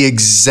together. is the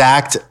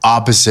exact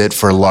opposite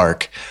for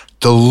Lark.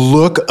 The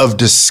look of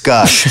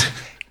disgust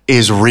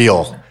is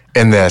real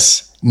in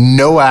this.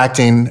 No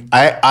acting.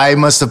 I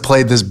must have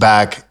played this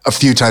back a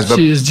few times, but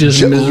She is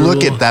just miserable.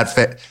 look at that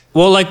face.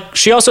 Well,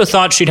 she also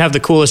thought she'd have the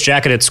coolest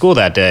jacket at school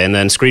that day, and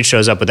then Screech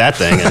shows up with that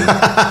thing.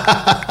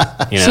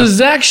 And, So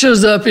Zach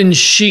shows up in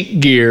chic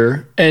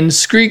gear, and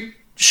Screech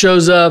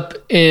shows up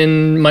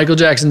in Michael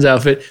Jackson's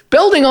outfit.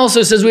 Belding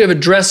also says we have a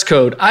dress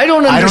code. I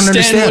don't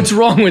understand what's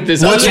wrong with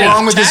this. What's Other than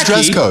wrong with this tacky.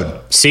 dress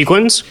code?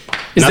 sequins?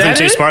 Is Nothing that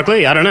too it?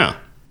 sparkly? I don't know.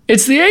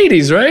 It's the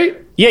 80s, right?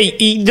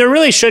 Yeah, there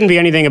really shouldn't be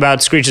anything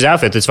about Screech's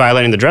outfit that's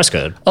violating the dress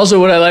code. Also,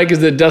 what I like is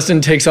that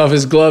Dustin takes off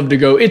his glove to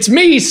go, "It's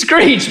me,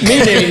 Screech,"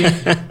 meaning,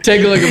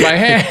 take a look at my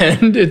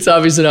hand. It's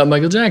obviously not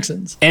Michael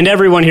Jackson's. And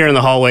everyone here in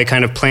the hallway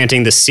kind of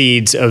planting the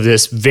seeds of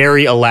this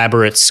very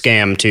elaborate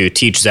scam to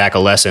teach Zach a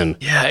lesson.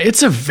 Yeah,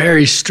 it's a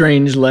very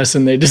strange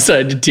lesson they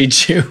decide to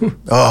teach you.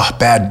 Oh,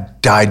 bad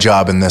dye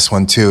job in this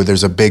one too.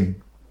 There's a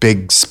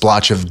big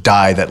splotch of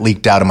dye that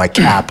leaked out of my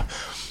cap.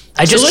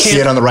 I just See it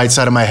can't. on the right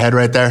side of my head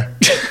right there?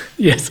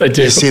 Yes, I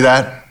do. You see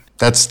that?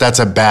 That's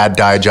a bad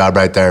dye job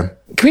right there.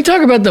 Can we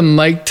talk about the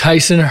Mike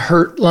Tyson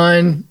hurt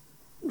line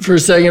for a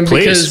second?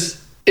 Please.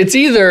 Because it's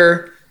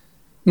either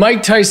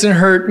Mike Tyson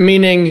hurt,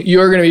 meaning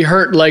you're going to be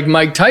hurt like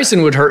Mike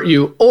Tyson would hurt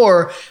you,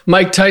 or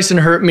Mike Tyson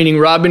hurt, meaning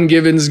Robin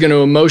Givens is going to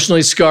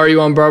emotionally scar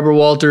you on Barbara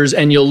Walters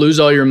and you'll lose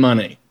all your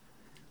money.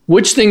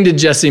 Which thing did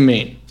Jesse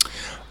mean?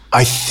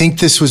 I think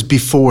this was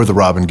before the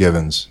Robin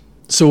Givens.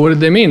 So what did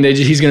they mean?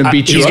 He's going to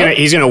beat you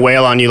He's up? gonna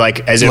wail on you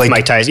as if Like-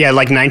 Mike Tyson. Yeah,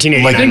 like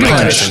 1989 Mike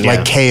Punch, Tyson. Yeah.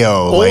 Like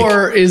KO.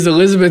 Or is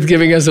Elizabeth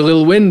giving us a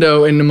little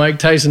window into Mike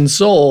Tyson's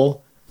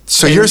soul?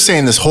 So you're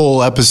saying this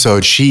whole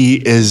episode,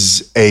 she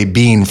is a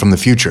being from the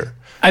future.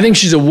 I think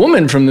she's a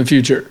woman from the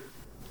future.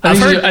 I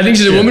think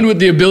she's a woman with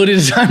the ability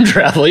to time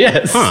travel,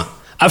 yes. Huh.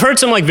 I've heard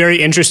some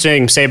very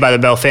interesting Saved by the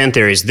Bell fan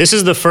theories. This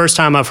is the first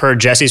time I've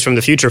heard Jesse's from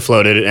the future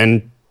floated,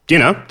 and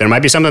there might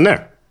be something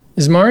there.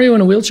 Is Mario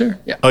in a wheelchair?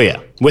 Yeah. Oh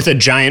yeah, with a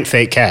giant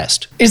fake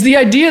cast. Is the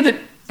idea that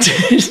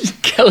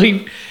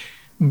Kelly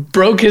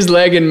broke his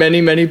leg in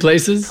many, many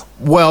places,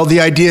 Well, the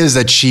idea is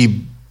that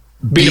she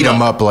beat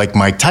him up like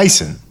Mike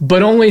Tyson.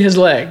 but only his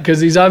leg? Because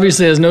he's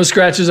obviously has no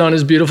scratches on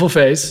his beautiful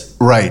face.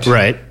 Right.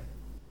 Right.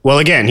 Well,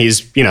 again, he's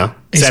that thing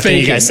you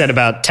faking. guys said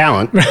about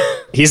talent.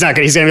 He's not.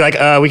 He's gonna be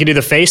like, we can do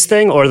the face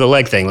thing or the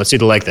leg thing. Let's do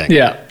the leg thing.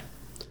 Yeah.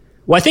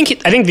 Well, I think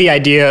the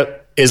idea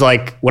is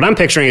what I'm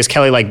picturing is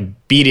Kelly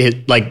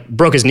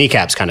broke his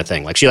kneecaps kind of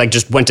thing. Like she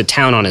just went to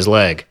town on his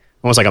leg,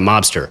 almost like a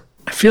mobster.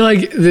 I feel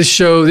like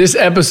this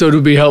episode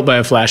would be helped by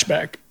a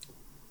flashback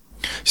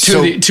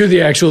to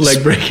the actual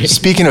leg breaking.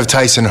 Speaking of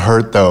Tyson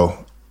hurt,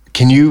 though,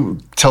 can you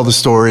tell the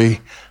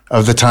story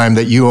of the time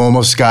that you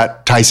almost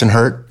got Tyson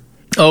hurt?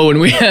 Oh, and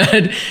we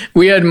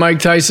had Mike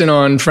Tyson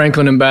on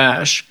Franklin and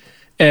Bash,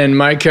 and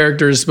my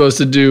character is supposed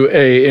to do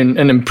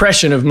an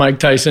impression of Mike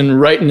Tyson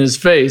right in his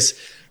face.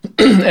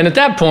 And at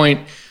that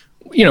point,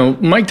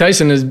 Mike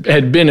Tyson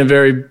had been a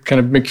very kind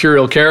of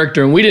mercurial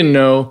character, and we didn't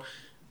know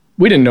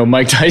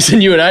Mike Tyson.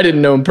 You and I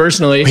didn't know him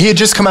personally. He had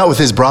just come out with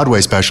his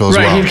Broadway special as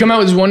Right, well. he'd come out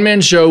with his one-man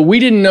show. We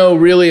didn't know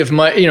really if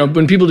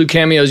when people do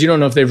cameos, you don't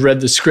know if they've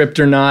read the script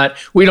or not.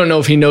 We don't know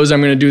if he knows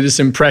I'm going to do this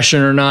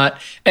impression or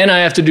not. And I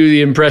have to do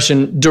the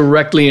impression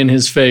directly in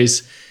his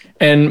face.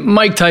 And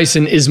Mike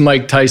Tyson is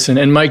Mike Tyson,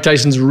 and Mike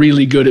Tyson's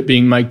really good at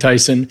being Mike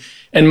Tyson.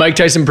 And Mike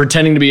Tyson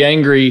pretending to be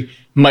angry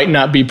might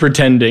not be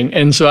pretending.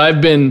 And so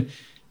I've been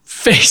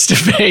face to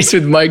face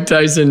with Mike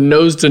Tyson,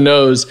 nose to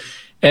nose.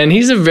 And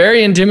he's a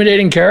very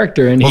intimidating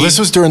character. And Well, this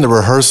was during the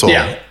rehearsal.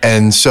 Yeah.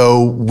 And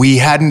so we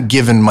hadn't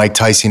given Mike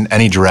Tyson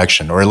any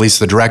direction, or at least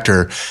the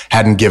director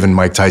hadn't given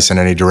Mike Tyson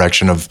any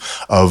direction of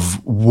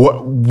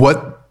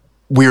what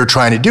we were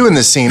trying to do in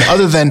this scene,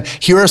 other than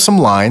here are some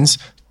lines,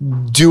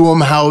 do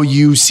them how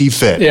you see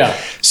fit. Yeah.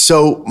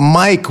 So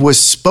Mike was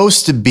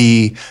supposed to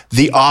be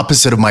the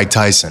opposite of Mike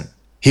Tyson.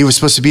 He was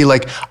supposed to be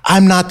like,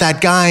 I'm not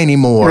that guy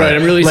anymore. Right,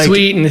 I'm really like,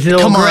 sweet and feel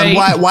come great.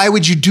 on, why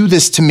would you do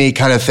this to me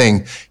kind of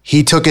thing.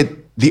 He took it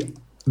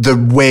the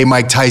way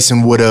Mike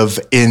Tyson would have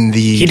in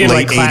the He did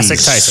late like classic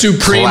 80s. Tyson.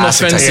 Supreme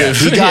Classic Tyson.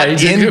 offensive. He got Yeah,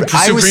 he in. took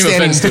supreme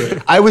offense to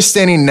it. I was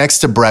standing next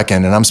to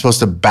Brecken, and I'm supposed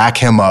to back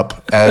him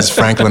up as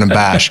Franklin and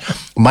Bash.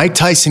 Mike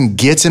Tyson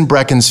gets in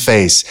Brecken's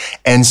face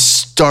and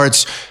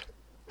starts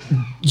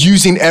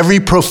using every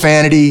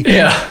profanity.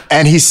 Yeah.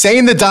 And he's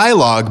saying the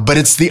dialogue, but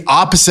it's the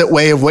opposite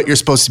way of what you're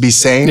supposed to be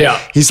saying. Yeah.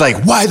 He's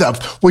like, why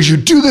would you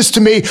do this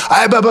to me?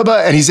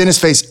 And he's in his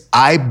face.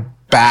 I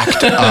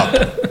backed up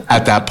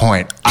at that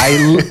point.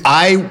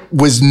 I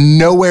was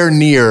nowhere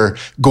near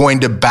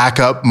going to back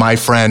up my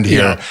friend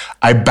here. Yeah.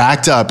 I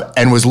backed up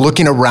and was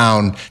looking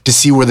around to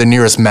see where the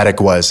nearest medic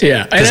was.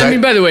 Yeah. And I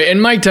mean, by the way, in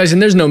Mike Tyson,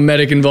 there's no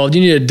medic involved.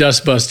 You need a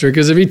dust buster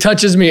because if he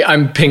touches me,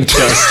 I'm pink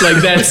dust.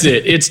 Like, that's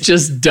it. It's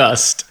just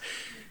dust.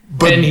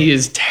 And he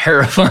is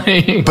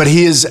terrifying. But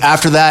he is,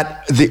 after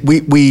that,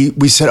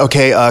 we said,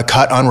 okay,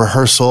 cut on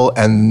rehearsal.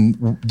 And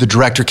the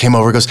director came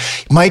over and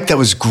goes, Mike, that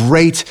was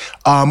great.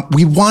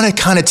 We want to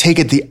kind of take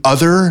it the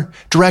other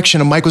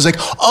direction. And Mike was like,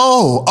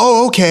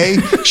 oh, okay,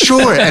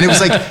 sure. And it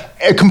was like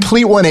a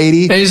complete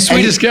 180. And he's the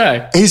sweetest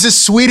guy. He's the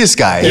sweetest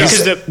guy. Yeah,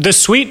 because the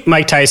sweet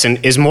Mike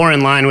Tyson is more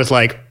in line with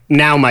like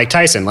now Mike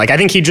Tyson. Like I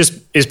think he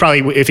just is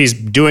probably, if he's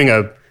doing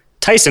a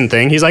Tyson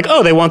thing, he's like,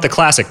 oh, they want the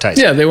classic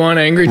Tyson. Yeah, they want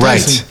angry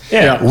Tyson.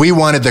 Right. Yeah. We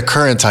wanted the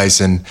current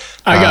Tyson.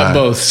 I got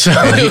both. So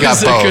he it got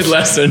was both. a good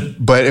lesson.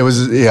 But it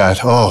was,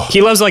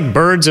 He loves like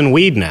birds and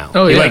weed now.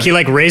 Oh, yeah. He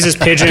raises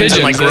pigeons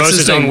and like Pigeons, grows that's his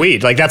his own thing.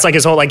 weed. Like that's like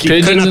his whole, like he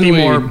Pigeons could not and be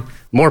weed.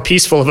 more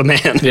peaceful of a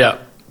man. Yeah.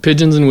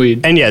 Pigeons and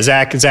weed. And yeah,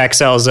 Zach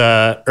sells,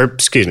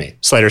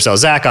 Slater sells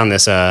Zach on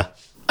this,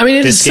 I mean,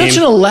 it's this such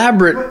game. an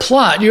elaborate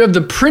plot. You have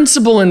the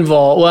principal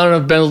involved. Well, I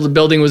don't know if the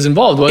building was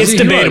involved. Was it's he?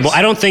 debatable. He was.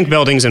 I don't think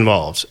Belding's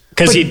involved.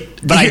 I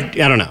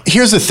don't know.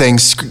 Here's the thing.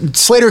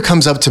 Slater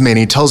comes up to me and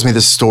he tells me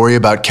this story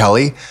about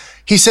Kelly.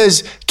 He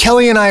says,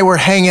 Kelly and I were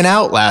hanging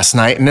out last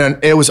night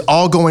and it was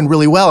all going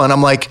really well. And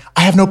I'm like,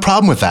 I have no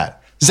problem with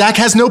that. Zach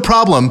has no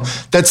problem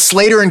that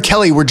Slater and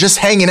Kelly were just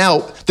hanging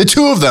out, the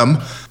two of them,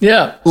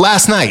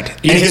 last night.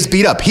 And he gets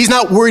beat up. He's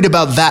not worried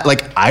about that.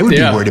 Like, I would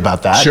be worried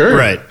about that. Sure.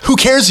 Right. Who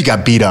cares he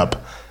got beat up?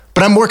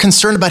 But I'm more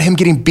concerned about him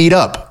getting beat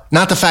up,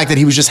 not the fact that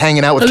he was just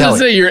hanging out with I was Kelly.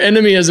 gonna say your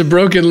enemy has a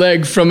broken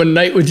leg from a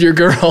night with your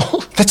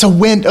girl. That's a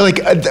win. Like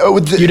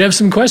You'd have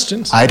some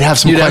questions. I'd have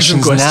some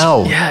questions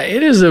now. Yeah,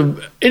 it is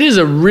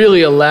a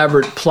really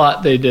elaborate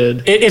plot they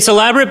did. It's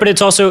elaborate, but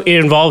it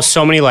involves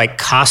so many like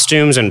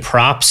costumes and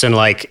props and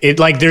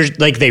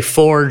they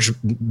forge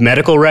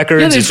medical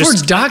records. Yeah, they It's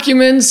forged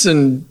documents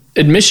and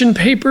admission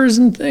papers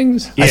and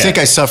things. I think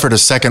I suffered a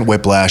second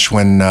whiplash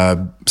when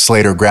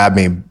Slater grabbed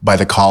me by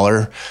the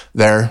collar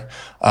there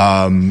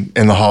in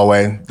the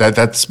hallway.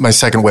 That's my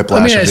second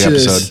whiplash of the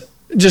episode.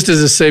 Just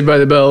as a Saved by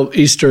the Bell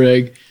Easter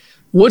egg,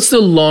 what's the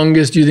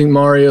longest you think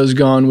Mario's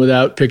gone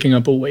without picking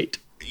up a weight?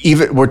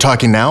 Even we're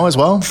talking now as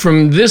well?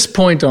 From this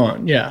point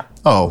on, yeah.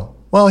 Oh,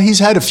 well, he's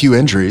had a few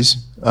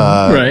injuries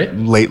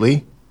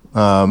lately.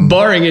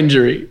 Barring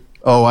injury.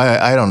 Oh,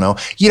 I don't know.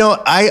 You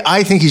know,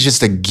 I think he's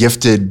just a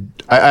gifted.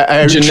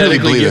 I truly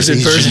believe this.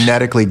 He's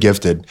genetically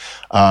gifted.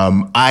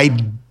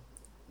 I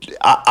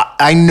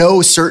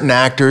know certain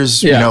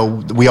actors, you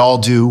know, we all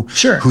do,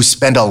 who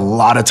spend a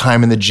lot of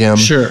time in the gym.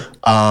 Sure.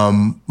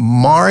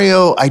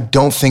 Mario, I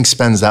don't think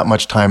spends that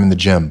much time in the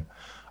gym.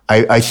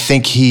 I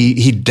think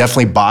he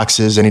definitely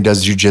boxes and he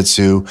does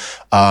jujitsu,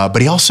 but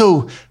he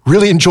also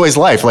really enjoys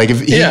life. Like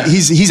if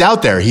he's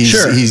out there,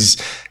 he's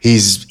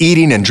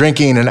eating and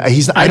drinking, and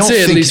I'd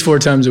say at least 4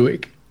 times a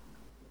week.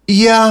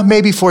 Yeah,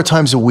 maybe 4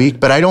 times a week,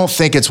 but I don't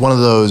think it's one of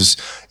those,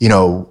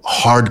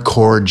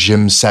 hardcore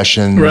gym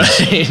sessions.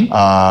 Right.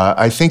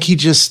 I think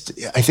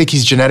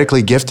he's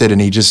genetically gifted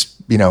and he just,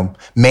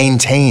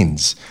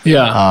 maintains.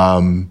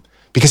 Yeah.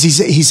 Because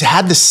he's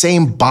had the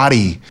same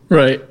body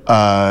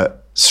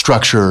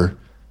structure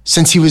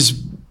since he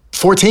was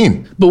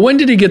 14. But when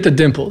did he get the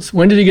dimples?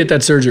 When did he get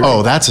that surgery?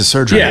 Oh, that's a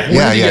surgery. Yeah,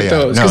 when did he get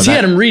those? Because he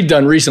had them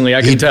redone recently,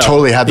 I can tell. He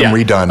totally had them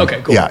redone.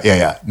 Okay, cool.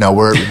 Yeah. No,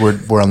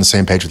 we're on the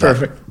same page with that.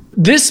 Perfect.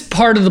 This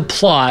part of the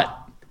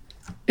plot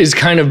is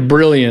kind of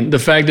brilliant. The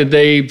fact that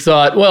they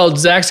thought, well,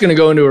 Zach's going to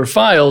go into her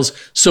files,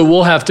 so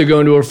we'll have to go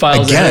into her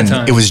files ahead of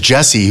time. It was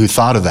Jesse who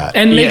thought of that.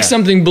 And make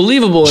something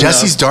believable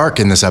Jesse's enough. Dark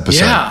in this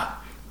episode. Yeah.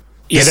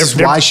 This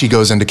is why she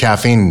goes into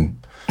caffeine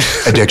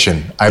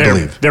addiction, I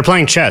believe. They're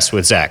playing chess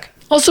with Zach.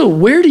 Also,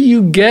 where do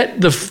you get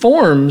the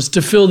forms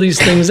to fill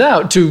these things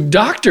out, to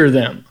doctor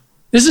them?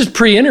 This is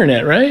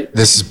pre-internet, right?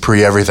 This is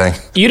pre-everything.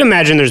 You'd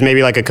imagine there's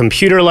maybe like a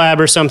computer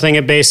lab or something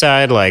at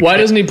Bayside. Why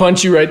doesn't he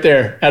punch you right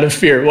there out of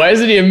fear? Why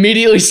isn't he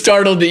immediately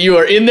startled that you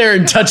are in there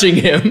and touching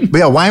him? But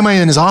yeah, why am I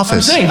in his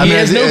office? I'm saying, he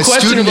has no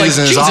question of like,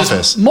 in his Jesus,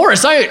 office.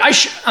 Morris,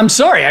 I'm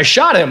sorry, I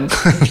shot him.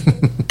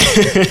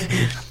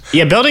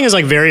 Yeah, Belding is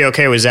like very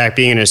okay with Zach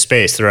being in his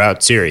space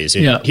throughout series.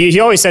 Yeah. He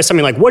always says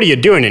something like, "What are you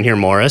doing in here,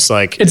 Morris?"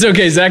 Like, It's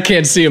okay. Zach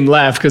can't see him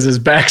laugh because his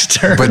back's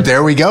turned. But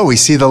there we go. We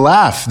see the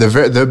laugh, the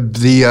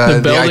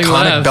Belding iconic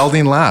laugh.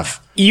 Belding laugh.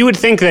 you would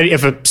think that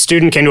if a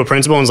student came to a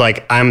principal and was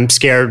like, "I'm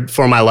scared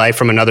for my life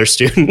from another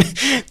student,"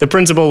 the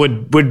principal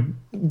would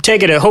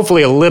take it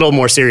hopefully a little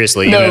more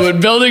seriously. No,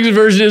 but Belding's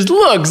version is,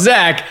 look,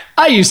 Zach,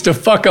 I used to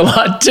fuck a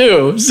lot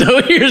too.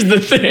 So here's the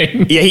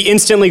thing. Yeah, he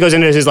instantly goes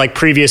into his like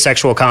previous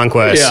sexual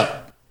conquest Yeah.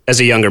 as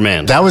a younger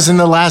man. That was in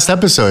the last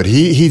episode.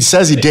 He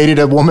says he dated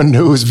a woman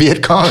who was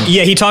Viet Cong.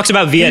 Yeah, he talks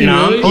about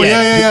Vietnam. really? Oh,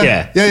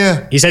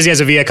 yeah. He says he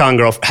has a Viet Cong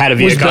had a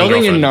Viet Was Cong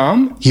Belding girlfriend. in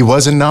Nam? He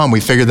was in Nam. We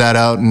figured that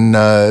out in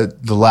the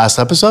last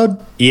episode.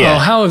 Yeah. Oh,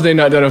 how have they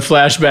not done a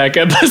flashback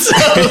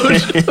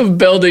episode of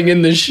Belding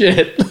in the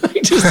shit?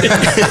 Like, just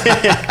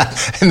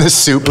In the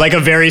soup. Like a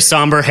very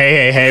somber,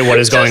 hey, what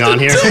is going on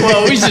here?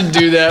 Well, we should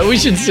do that. We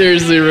should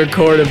seriously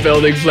record a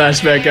Belding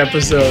flashback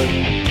episode.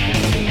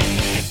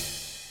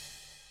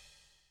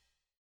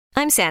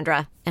 I'm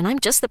Sandra, and I'm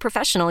just the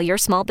professional your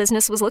small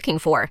business was looking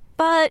for.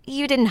 But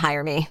you didn't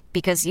hire me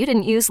because you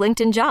didn't use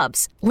LinkedIn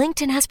Jobs.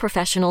 LinkedIn has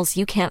professionals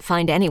you can't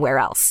find anywhere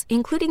else,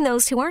 including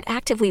those who aren't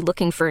actively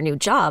looking for a new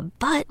job,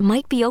 but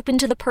might be open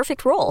to the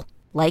perfect role,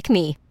 like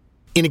me.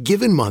 In a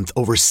given month,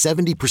 over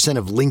 70%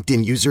 of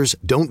LinkedIn users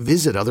don't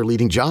visit other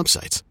leading job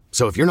sites.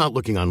 So if you're not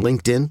looking on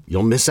LinkedIn,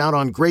 you'll miss out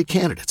on great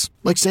candidates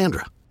like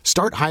Sandra.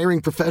 Start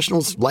hiring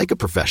professionals like a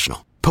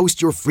professional. Post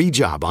your free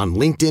job on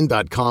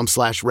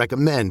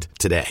linkedin.com/recommend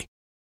today.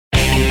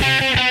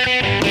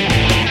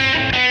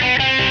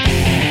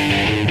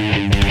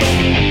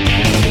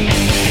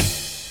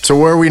 So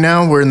where are we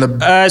now? We're in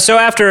the... So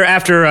after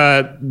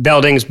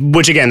Belding's,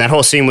 which again, that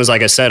whole scene was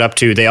like a setup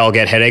to they all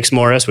get headaches,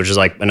 Morris, which is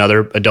like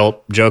another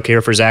adult joke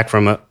here for Zach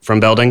from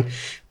Belding.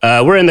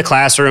 We're in the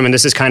classroom, and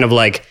this is kind of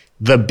like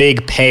the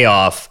big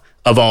payoff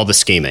of all the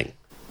scheming.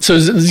 So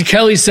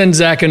Kelly sends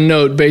Zach a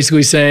note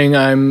basically saying,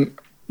 I'm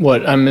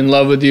in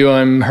love with you.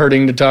 I'm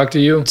hurting to talk to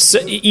you. So,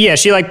 yeah,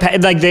 she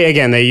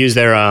they use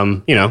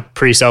their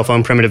pre-cell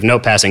phone primitive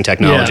note passing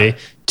technology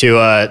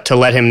to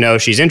let him know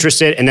she's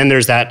interested. And then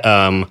there's that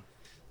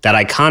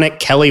iconic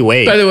Kelly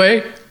wave. By the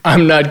way,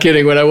 I'm not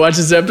kidding. When I watched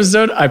this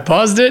episode, I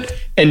paused it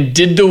and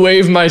did the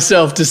wave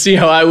myself to see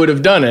how I would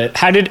have done it.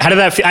 How did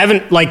that feel?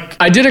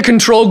 I did a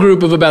control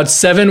group of about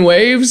 7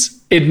 waves.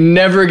 It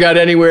never got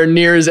anywhere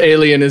near as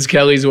alien as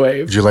Kelly's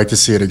wave. Would you like to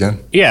see it again?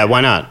 Yeah,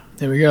 why not?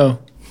 There we go.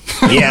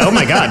 Yeah, oh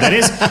my God, that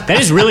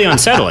is really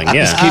unsettling.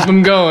 Yeah. Keep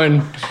them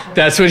going.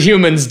 That's what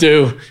humans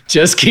do.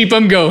 Just keep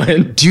them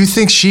going. Do you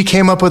think she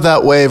came up with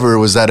that wave, or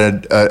was that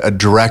a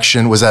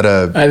direction? Was that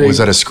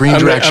a screen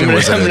direction?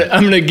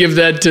 I'm gonna give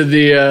that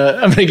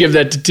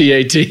to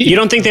TAT. You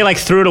don't think they like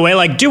threw it away,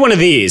 like do one of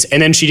these, and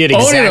then she did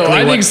exactly Oh no,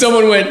 I think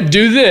someone went,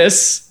 do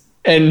this,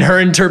 and her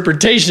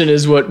interpretation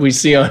is what we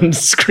see on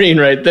screen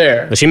right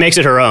there. She makes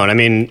it her own. I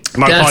mean,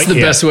 Mark That's Paul,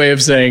 the best way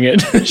of saying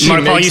it.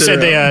 Mark Paul, you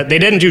said they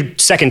didn't do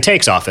second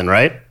takes often,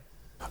 right? It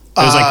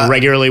was like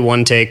regularly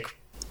one take.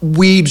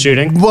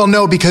 Shooting? Well,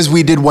 no, because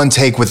we did one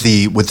take with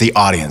the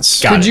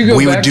audience. Could you go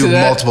we back would do to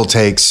that? multiple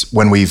takes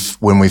when we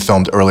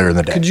filmed earlier in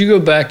the day. Could you go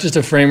back just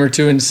a frame or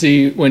two and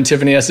see when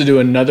Tiffany has to do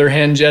another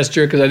hand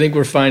gesture? Because I think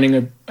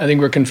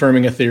we're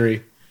confirming a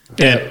theory.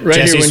 Yeah, Right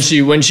Jesse's-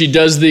 here when she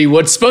does the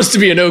what's supposed to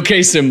be an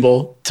OK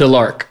symbol to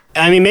Lark.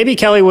 I mean, maybe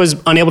Kelly was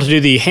unable to do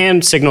the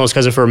hand signals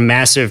because of her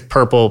massive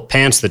purple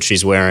pants that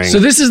she's wearing. So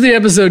this is the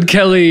episode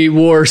Kelly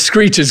wore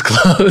Screech's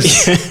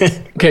clothes.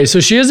 Okay, so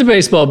she has a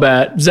baseball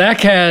bat.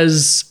 Zach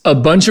has a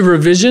bunch of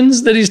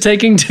revisions that he's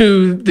taking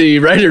to the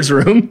writer's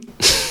room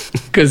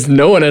because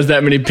no one has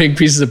that many pink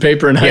pieces of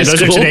paper in high those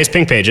school. are today's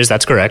pink pages.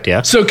 That's correct.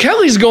 Yeah. So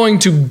Kelly's going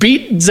to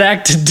beat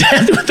Zach to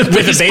death with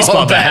a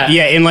baseball bat.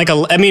 Yeah, in like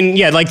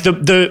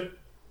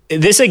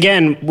this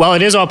again, while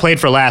it is all played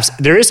for laughs,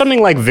 there is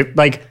something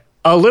like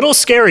a little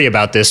scary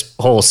about this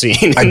whole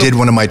scene. I did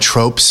one of my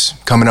tropes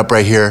coming up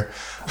right here,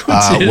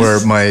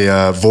 where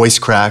my voice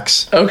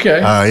cracks. Okay.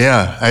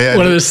 Yeah.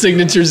 One of the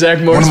signature Zach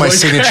Morris One of my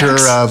voice signature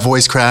cracks.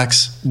 voice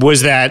cracks.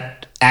 Was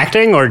that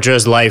acting or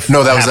just life?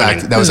 No, that was happening?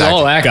 acting. That was This is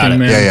all acting. acting,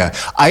 Got it. man.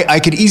 Yeah. I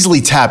could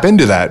easily tap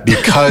into that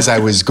because I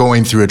was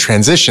going through a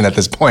transition at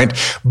this point,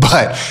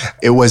 but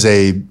it was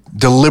a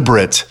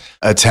deliberate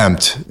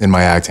attempt in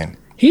my acting.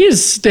 He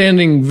is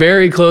standing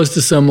very close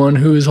to someone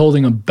who is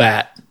holding a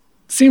bat.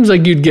 Seems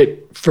like you'd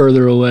get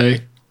further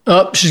away.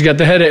 Oh, she's got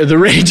the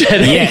rage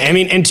headache. Yeah, I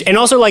mean, and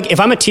also like if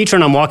I'm a teacher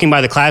and I'm walking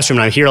by the classroom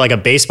and I hear like a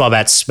baseball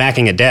bat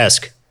smacking a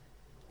desk,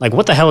 like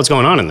what the hell is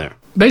going on in there?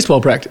 Baseball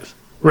practice.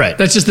 Right.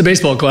 That's just the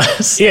baseball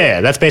class.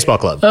 Yeah, that's baseball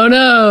club. Oh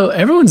no,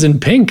 everyone's in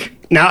pink.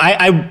 Now,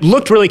 I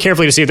looked really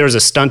carefully to see if there was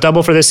a stunt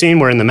double for this scene.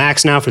 We're in the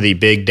Max now for the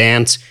big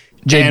dance.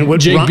 Jake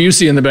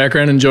Busey in the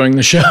background enjoying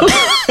the show.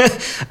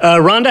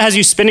 Rhonda has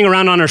you spinning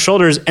around on her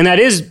shoulders, and that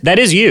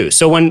is you.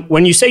 So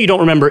when you say you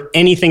don't remember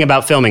anything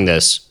about filming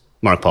this,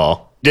 Mark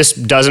Paul, this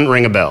doesn't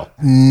ring a bell.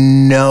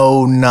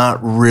 No, not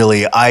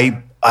really.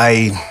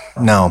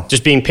 No.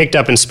 Just being picked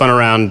up and spun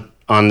around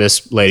on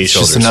this lady's It's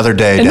shoulders. just another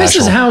day. And this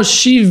is Dashiell. how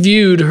she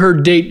viewed her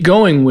date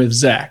going with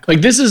Zach.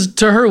 Like, this is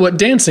to her what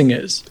dancing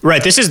is.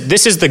 Right. This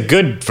is the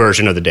good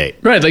version of the date.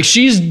 Right. Like,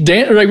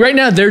 like right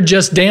now, they're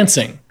just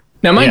dancing.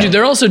 Now, mind Yeah. you,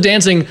 they're also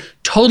dancing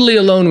totally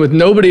alone with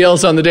nobody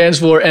else on the dance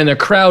floor and a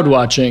crowd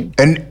watching.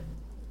 And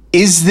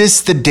is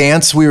this the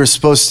dance we were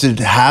supposed to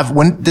have?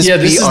 Wouldn't this Yeah,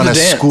 this be is on the a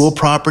dance. school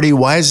property?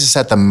 Why is this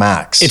at the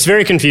Max? It's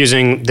very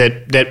confusing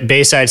that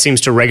Bayside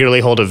seems to regularly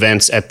hold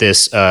events at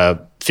this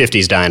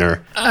 50s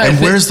diner. and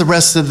where's the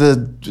rest of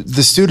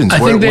the students? I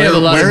think they have a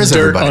lot where of is dirt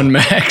everybody? on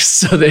Max,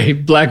 so they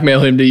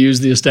blackmail him to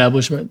use the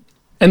establishment.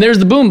 And there's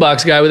the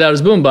boombox guy without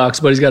his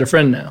boombox, but he's got a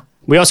friend now.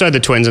 We also had the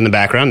twins in the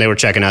background. They were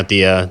checking out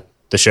the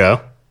show.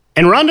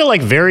 And Rhonda,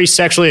 like, very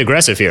sexually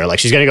aggressive here. Like,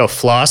 she's going to go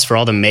floss for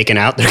all the making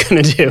out they're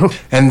going to do.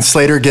 And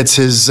Slater gets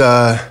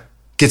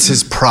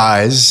his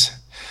prize,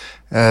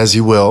 as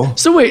you will.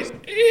 So wait,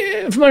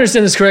 if I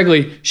understand this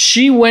correctly,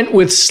 she went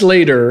with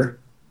Slater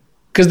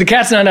because the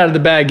cat's not out of the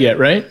bag yet,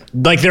 right?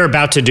 Like, they're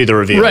about to do the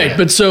reveal. Right,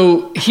 but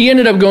so he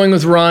ended up going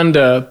with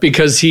Rhonda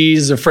because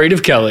he's afraid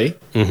of Kelly.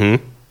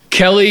 Mm-hmm.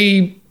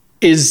 Kelly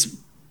is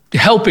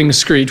helping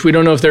Screech. We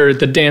don't know if they're at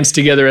the dance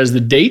together as the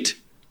date,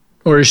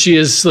 or is she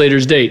as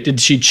Slater's date? Did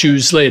she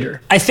choose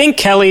Slater? I think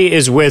Kelly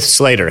is with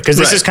Slater because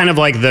this Right. is kind of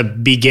like the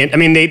begin. I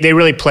mean, they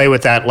really play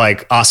with that,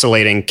 like,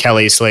 oscillating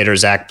Kelly, Slater,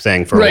 Zach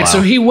thing for a while. Right,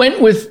 so he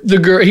went with the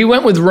girl. He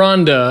went with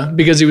Rhonda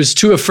because he was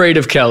too afraid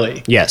of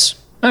Kelly. Yes.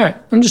 All right,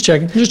 I'm just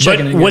checking. But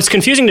Again. what's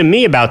confusing to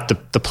me about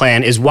the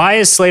plan is why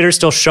is Slater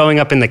still showing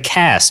up in the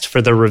cast for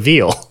the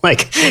reveal?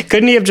 Like,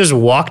 couldn't he have just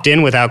walked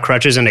in without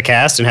crutches in a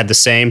cast and had the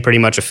same pretty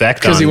much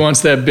effect? Because he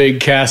wants that big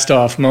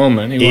cast-off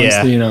moment. He wants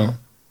Yeah.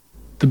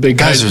 the big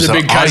Guys, Kaiser, there's the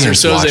big an Kaiser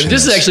audience Soze. watching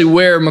This is this. actually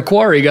where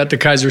Macquarie got the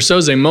Kaiser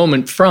Soze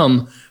moment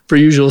from for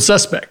Usual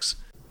Suspects.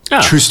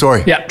 True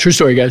story. Yeah, true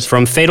story, guys.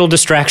 from Fatal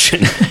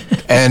Distraction.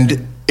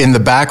 And in the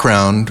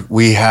background,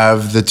 we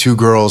have the two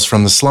girls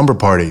from the slumber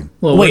party.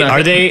 Well, Wait, we're not-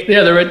 are they-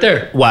 Yeah, they're right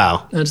there.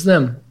 Wow. That's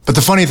them. But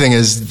the funny thing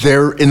is,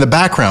 they're in the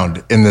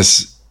background in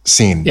this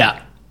scene. Yeah.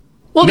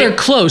 Well, they're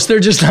close. They're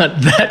just not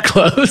that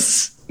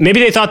close. Maybe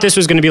they thought this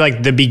was going to be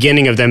like the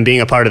beginning of them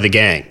being a part of the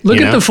gang. Look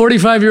you at know? the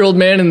 45-year-old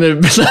man in the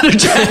leather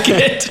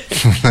jacket.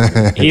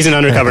 He's an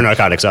undercover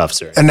narcotics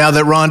officer. And now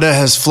that Rhonda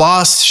has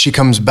flossed, she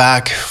comes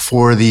back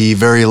for the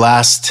very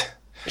last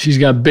She's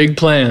got big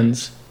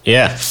plans.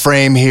 Yeah.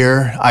 frame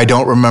here. I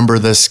don't remember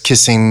this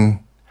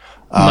kissing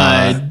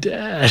My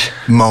dad.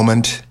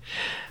 moment.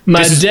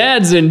 My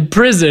dad's in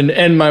prison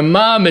and my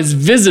mom is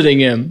visiting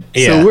him.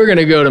 Yeah. So we're going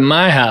to go to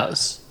my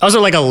house. Also,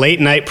 like a late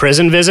night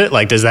prison visit.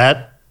 Like, is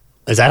that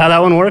how that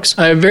one works?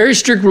 I have very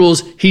strict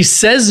rules. He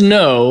says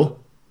no.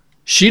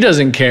 She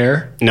doesn't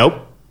care. Nope.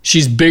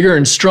 She's bigger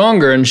and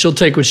stronger and she'll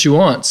take what she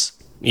wants.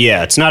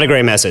 Yeah, it's not a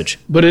great message.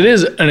 But it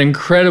is an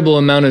incredible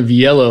amount of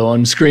yellow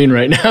on screen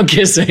right now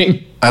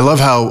kissing. I love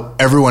how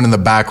everyone in the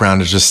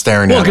background is just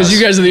staring Well, at us. because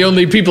you guys are the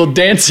only people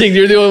dancing.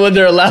 You're the only one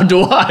they're allowed to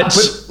watch.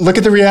 Look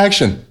at the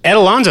reaction. Ed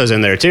Alonso's in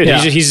there, too. Yeah.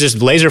 He's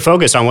just laser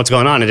focused on what's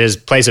going on at his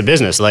place of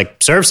business. Like,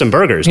 serve some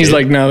burgers. He's dude.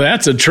 like, no,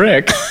 that's a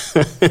trick.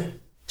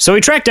 So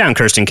we tracked down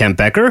Kirsten Kemp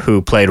Becker,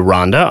 who played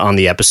Rhonda on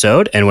the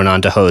episode and went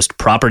on to host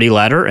Property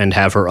Ladder and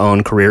have her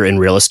own career in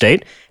real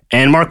estate.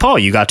 And Mark Paul,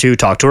 you got to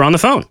talk to her on the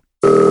phone.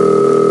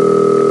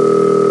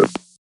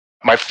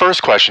 My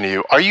first question to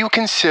you, are you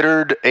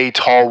considered a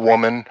tall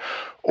woman,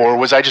 or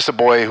was I just a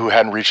boy who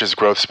hadn't reached his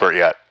growth spurt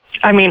yet?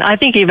 I mean, I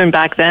think even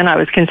back then I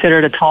was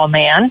considered a tall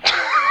man.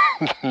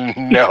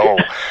 No.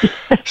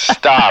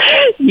 Stop.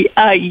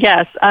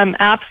 Yes, I'm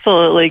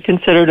absolutely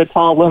considered a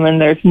tall woman.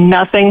 There's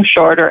nothing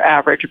short or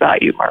average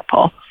about you, Mark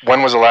Paul.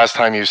 When was the last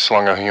time you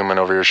slung a human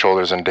over your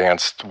shoulders and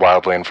danced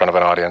wildly in front of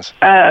an audience?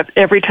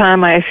 Every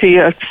time I see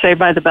a Saved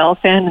by the Bell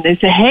fan and they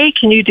say, hey,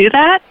 can you do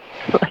that?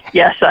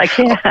 Yes, I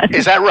can.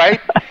 Is that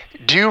right?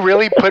 Do you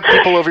really put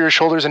people over your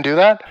shoulders and do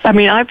that? I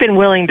mean, I've been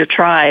willing to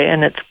try,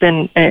 and it's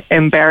been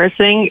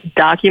embarrassing,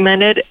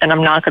 documented, and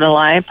I'm not going to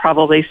lie,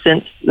 probably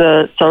since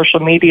the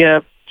social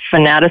media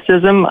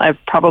fanaticism, I've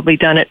probably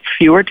done it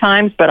fewer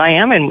times, but I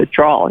am in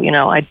withdrawal. You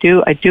know, I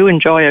do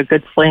enjoy a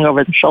good fling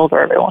over the shoulder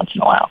every once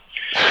in a while.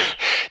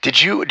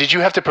 Did you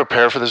have to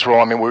prepare for this role?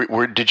 I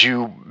mean, did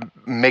you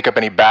make up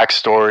any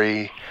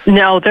backstory?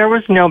 No, there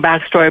was no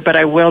backstory, but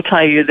I will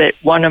tell you that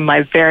one of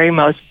my very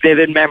most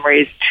vivid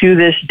memories to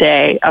this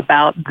day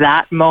about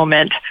that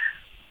moment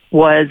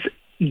was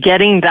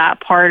getting that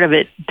part of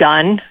it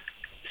done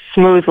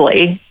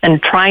smoothly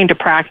and trying to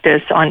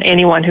practice on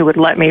anyone who would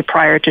let me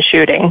prior to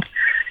shooting.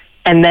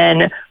 And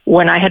then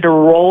when I had to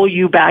roll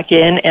you back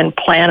in and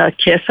plan a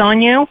kiss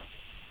on you,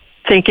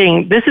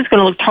 thinking this is going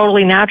to look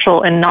totally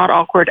natural and not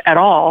awkward at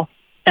all.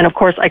 And of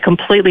course, I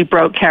completely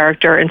broke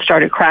character and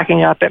started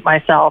cracking up at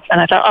myself. And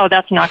I thought, oh,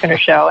 that's not going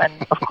to show. And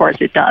of course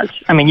it does.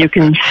 I mean, you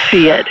can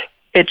see it.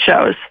 It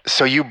shows.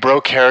 So you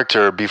broke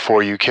character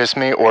before you kissed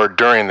me or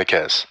during the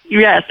kiss?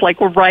 Yes, like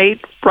right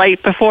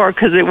before,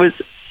 because it was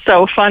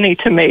so funny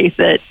to me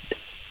that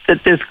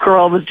this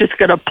girl was just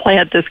going to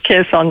plant this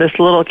kiss on this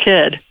little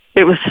kid.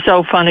 It was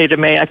so funny to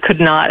me. I could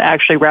not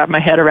actually wrap my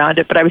head around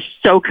it, but I was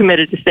so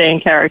committed to stay in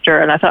character.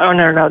 And I thought, oh,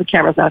 no, the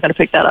camera's not going to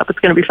pick that up. It's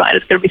going to be fine.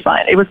 It's going to be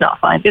fine. It was not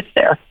fine. It's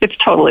there. It's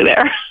totally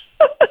there.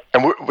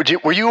 And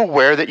were you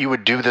aware that you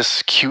would do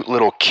this cute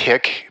little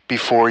kick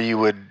before you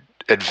would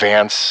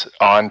advance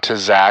onto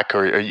Zach,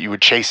 or you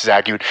would chase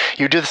Zach? You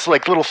would do this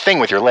like little thing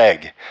with your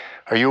leg.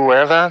 Are you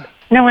aware of that?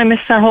 No, I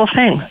missed that whole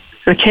thing.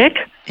 The kick?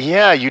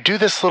 Yeah, you do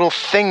this little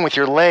thing with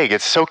your leg.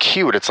 It's so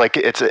cute. It's like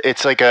a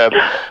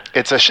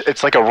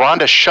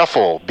Rhonda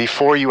shuffle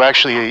before you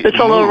actually It's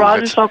a little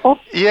Rhonda shuffle?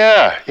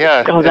 Yeah.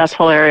 Oh, that's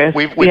hilarious.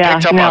 We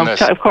picked up on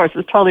this. Of course,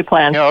 it's totally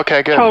planned. Yeah,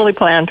 okay, good. Totally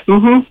planned.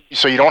 Mm-hmm.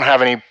 So you don't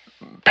have any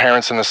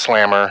parents in the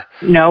slammer?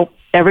 No,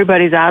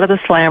 everybody's out of the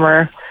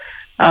slammer.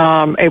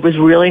 It was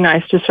really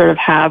nice to sort of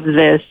have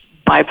this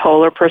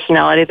bipolar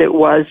personality that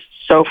was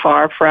so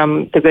far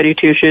from the goody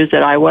two-shoes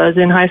that I was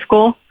in high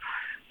school.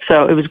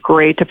 So it was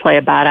great to play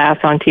a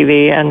badass on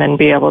TV and then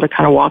be able to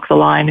kind of walk the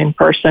line in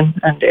person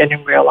and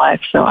in real life.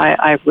 So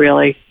I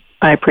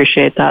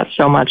appreciate that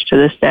so much to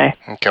this day.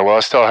 Okay, well, I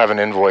still have an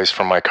invoice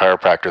from my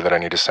chiropractor that I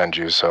need to send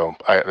you. So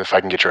if I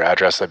can get your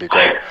address, that'd be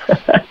great.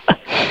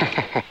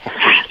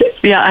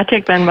 Yeah, I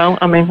take Venmo.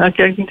 I mean, I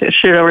can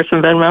shoot over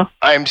some Venmo.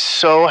 I'm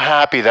so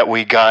happy that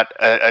we got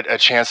a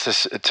chance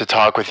to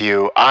talk with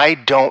you. I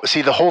don't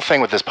see the whole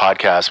thing with this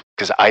podcast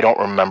because I don't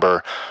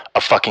remember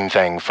a fucking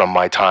thing from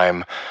my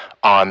time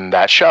on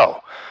that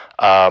show.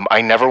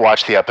 I never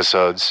watched the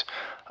episodes.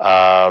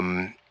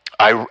 I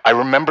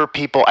remember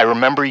people. I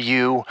remember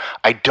you.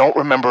 I don't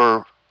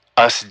remember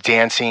us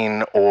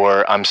dancing,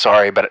 or I'm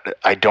sorry, but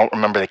I don't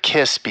remember the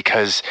kiss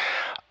because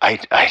I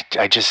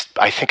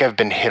think I've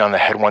been hit on the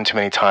head one too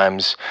many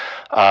times.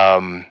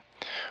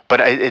 But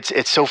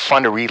it's so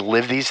fun to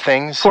relive these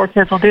things. 4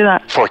 kids will do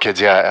that. 4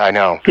 kids, yeah, I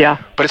know. Yeah.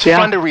 But it's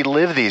fun to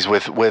relive these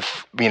with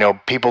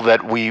people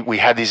that we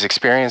had these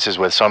experiences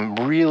with. So I'm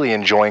really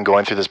enjoying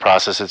going through this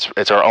process.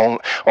 It's our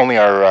only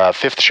our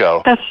 5th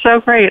show. That's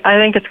so great. I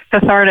think it's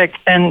cathartic,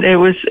 and it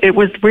was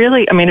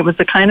really. I mean, it was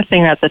the kind of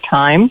thing at the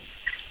time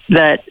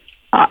that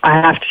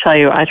I have to tell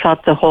you, I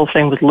thought the whole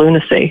thing was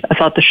lunacy. I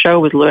thought the show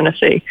was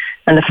lunacy,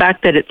 and the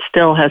fact that it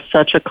still has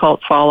such a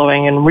cult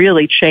following and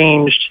really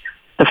changed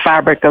the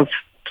fabric of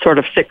sort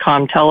of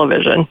sitcom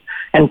television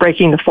and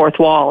breaking the fourth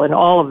wall and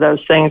all of those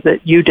things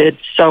that you did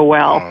so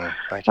well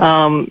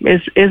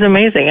is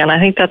amazing. And I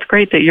think that's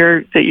great that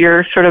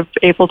you're sort of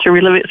able to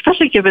relive it,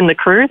 especially given the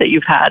career that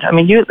you've had. I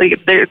mean,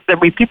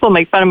 people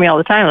make fun of me all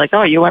the time, like,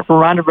 oh, you went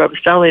from Rhonda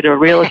Robistelli to a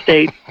real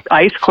estate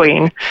ice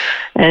queen,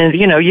 and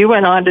you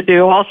went on to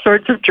do all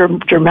sorts of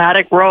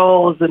dramatic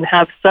roles and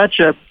have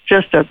such a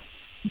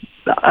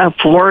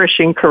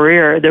flourishing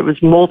career that was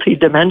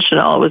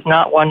multi-dimensional. It was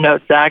not one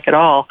note Zach at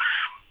all.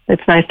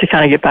 It's nice to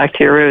kind of get back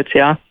to your roots,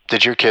 yeah.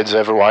 Did your kids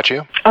ever watch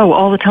you? Oh,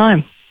 all the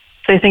time.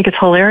 They think it's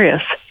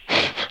hilarious.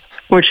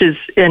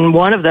 And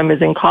one of them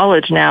is in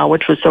college now,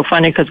 which was so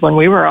funny because when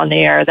we were on the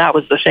air, that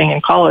was the thing in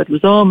college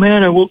was, oh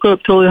man, I woke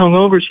up totally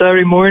hungover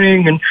Saturday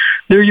morning and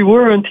there you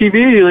were on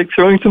TV, like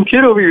throwing some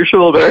kid over your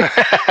shoulder.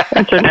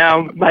 And so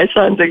now my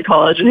son's in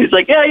college and he's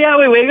like, yeah,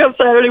 we wake up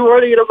Saturday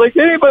morning and I'm like,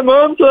 hey, my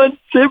mom's on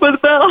Saved by the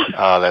Bell.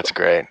 Oh, that's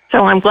great.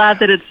 So I'm glad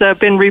that it's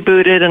been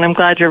rebooted and I'm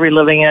glad you're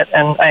reliving it.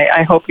 And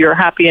I hope you're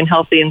happy and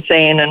healthy and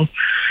sane. And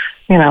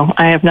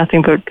I have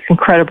nothing but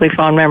incredibly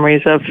fond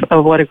memories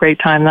of what a great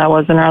time that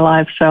was in our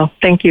lives. So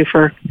thank you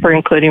for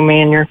including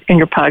me in your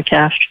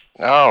podcast.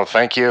 Oh,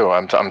 thank you.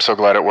 I'm so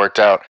glad it worked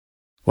out.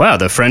 Wow,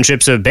 the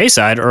friendships of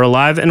Bayside are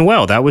alive and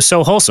well. That was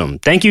so wholesome.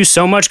 Thank you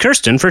so much,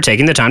 Kirsten, for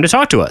taking the time to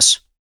talk to us.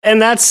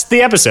 And that's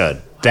the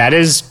episode. That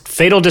is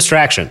Fatal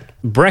Distraction.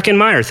 Breckin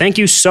Meyer, thank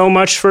you so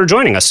much for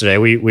joining us today.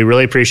 We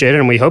really appreciate it,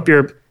 and we hope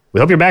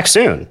you're back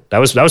soon. That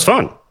was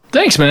fun.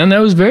 Thanks, man. That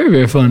was very,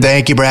 very fun.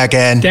 Thank you,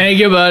 Bracken. Thank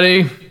you,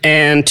 buddy.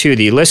 And to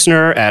the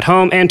listener at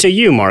home and to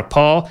you, Mark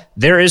Paul,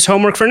 there is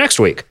homework for next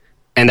week.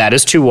 And that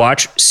is to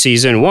watch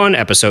Season 1,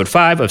 Episode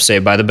 5 of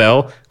Saved by the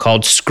Bell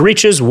called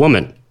Screech's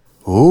Woman.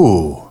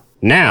 Ooh.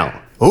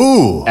 Now,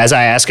 Ooh. As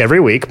I ask every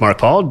week, Mark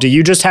Paul, do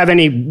you just have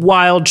any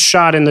wild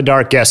shot in the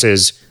dark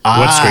guesses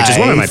what Screech's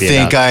Woman might be about?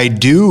 I think I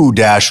do,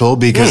 Dashel,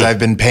 because I've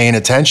been paying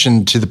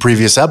attention to the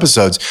previous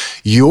episodes.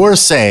 You're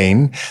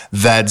saying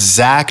that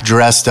Zach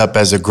dressed up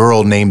as a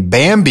girl named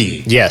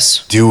Bambi.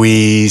 Yes. Do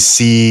we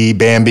see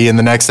Bambi in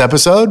the next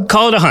episode?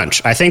 Call it a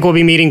hunch. I think we'll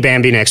be meeting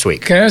Bambi next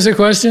week. Can I ask a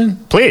question?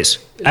 Please.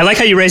 I like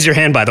how you raised your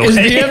hand, by the way. Is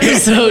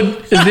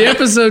the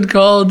episode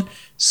called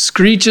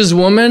Screech's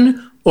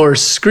Woman or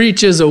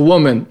Screech's a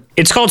Woman?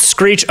 It's called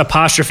Screech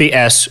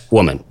 'S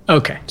Woman.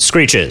 Okay.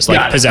 Screech is,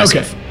 like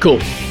possessive. Okay, cool.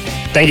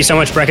 Thank you so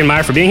much, Breckin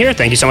Meyer, for being here.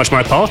 Thank you so much,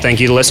 Mark Paul. Thank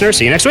you, the listener.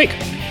 See you next week.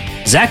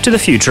 Zach to the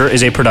Future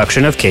is a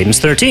production of Cadence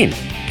 13.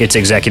 It's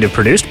executive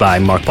produced by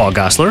Mark Paul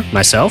Gosselaar,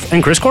 myself,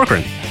 and Chris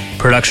Corcoran.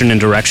 Production and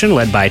direction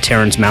led by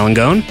Terrence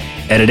Malangone.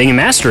 Editing and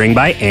mastering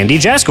by Andy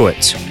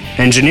Jaskowitz.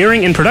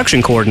 Engineering and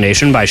production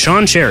coordination by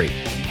Sean Cherry.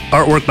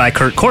 Artwork by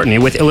Kurt Courtney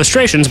with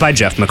illustrations by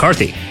Jeff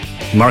McCarthy.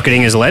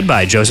 Marketing is led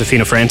by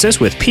Josephina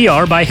Francis with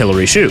PR by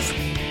Hillary Shoup.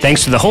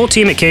 Thanks to the whole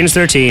team at Cadence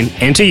 13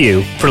 and to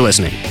you for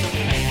listening.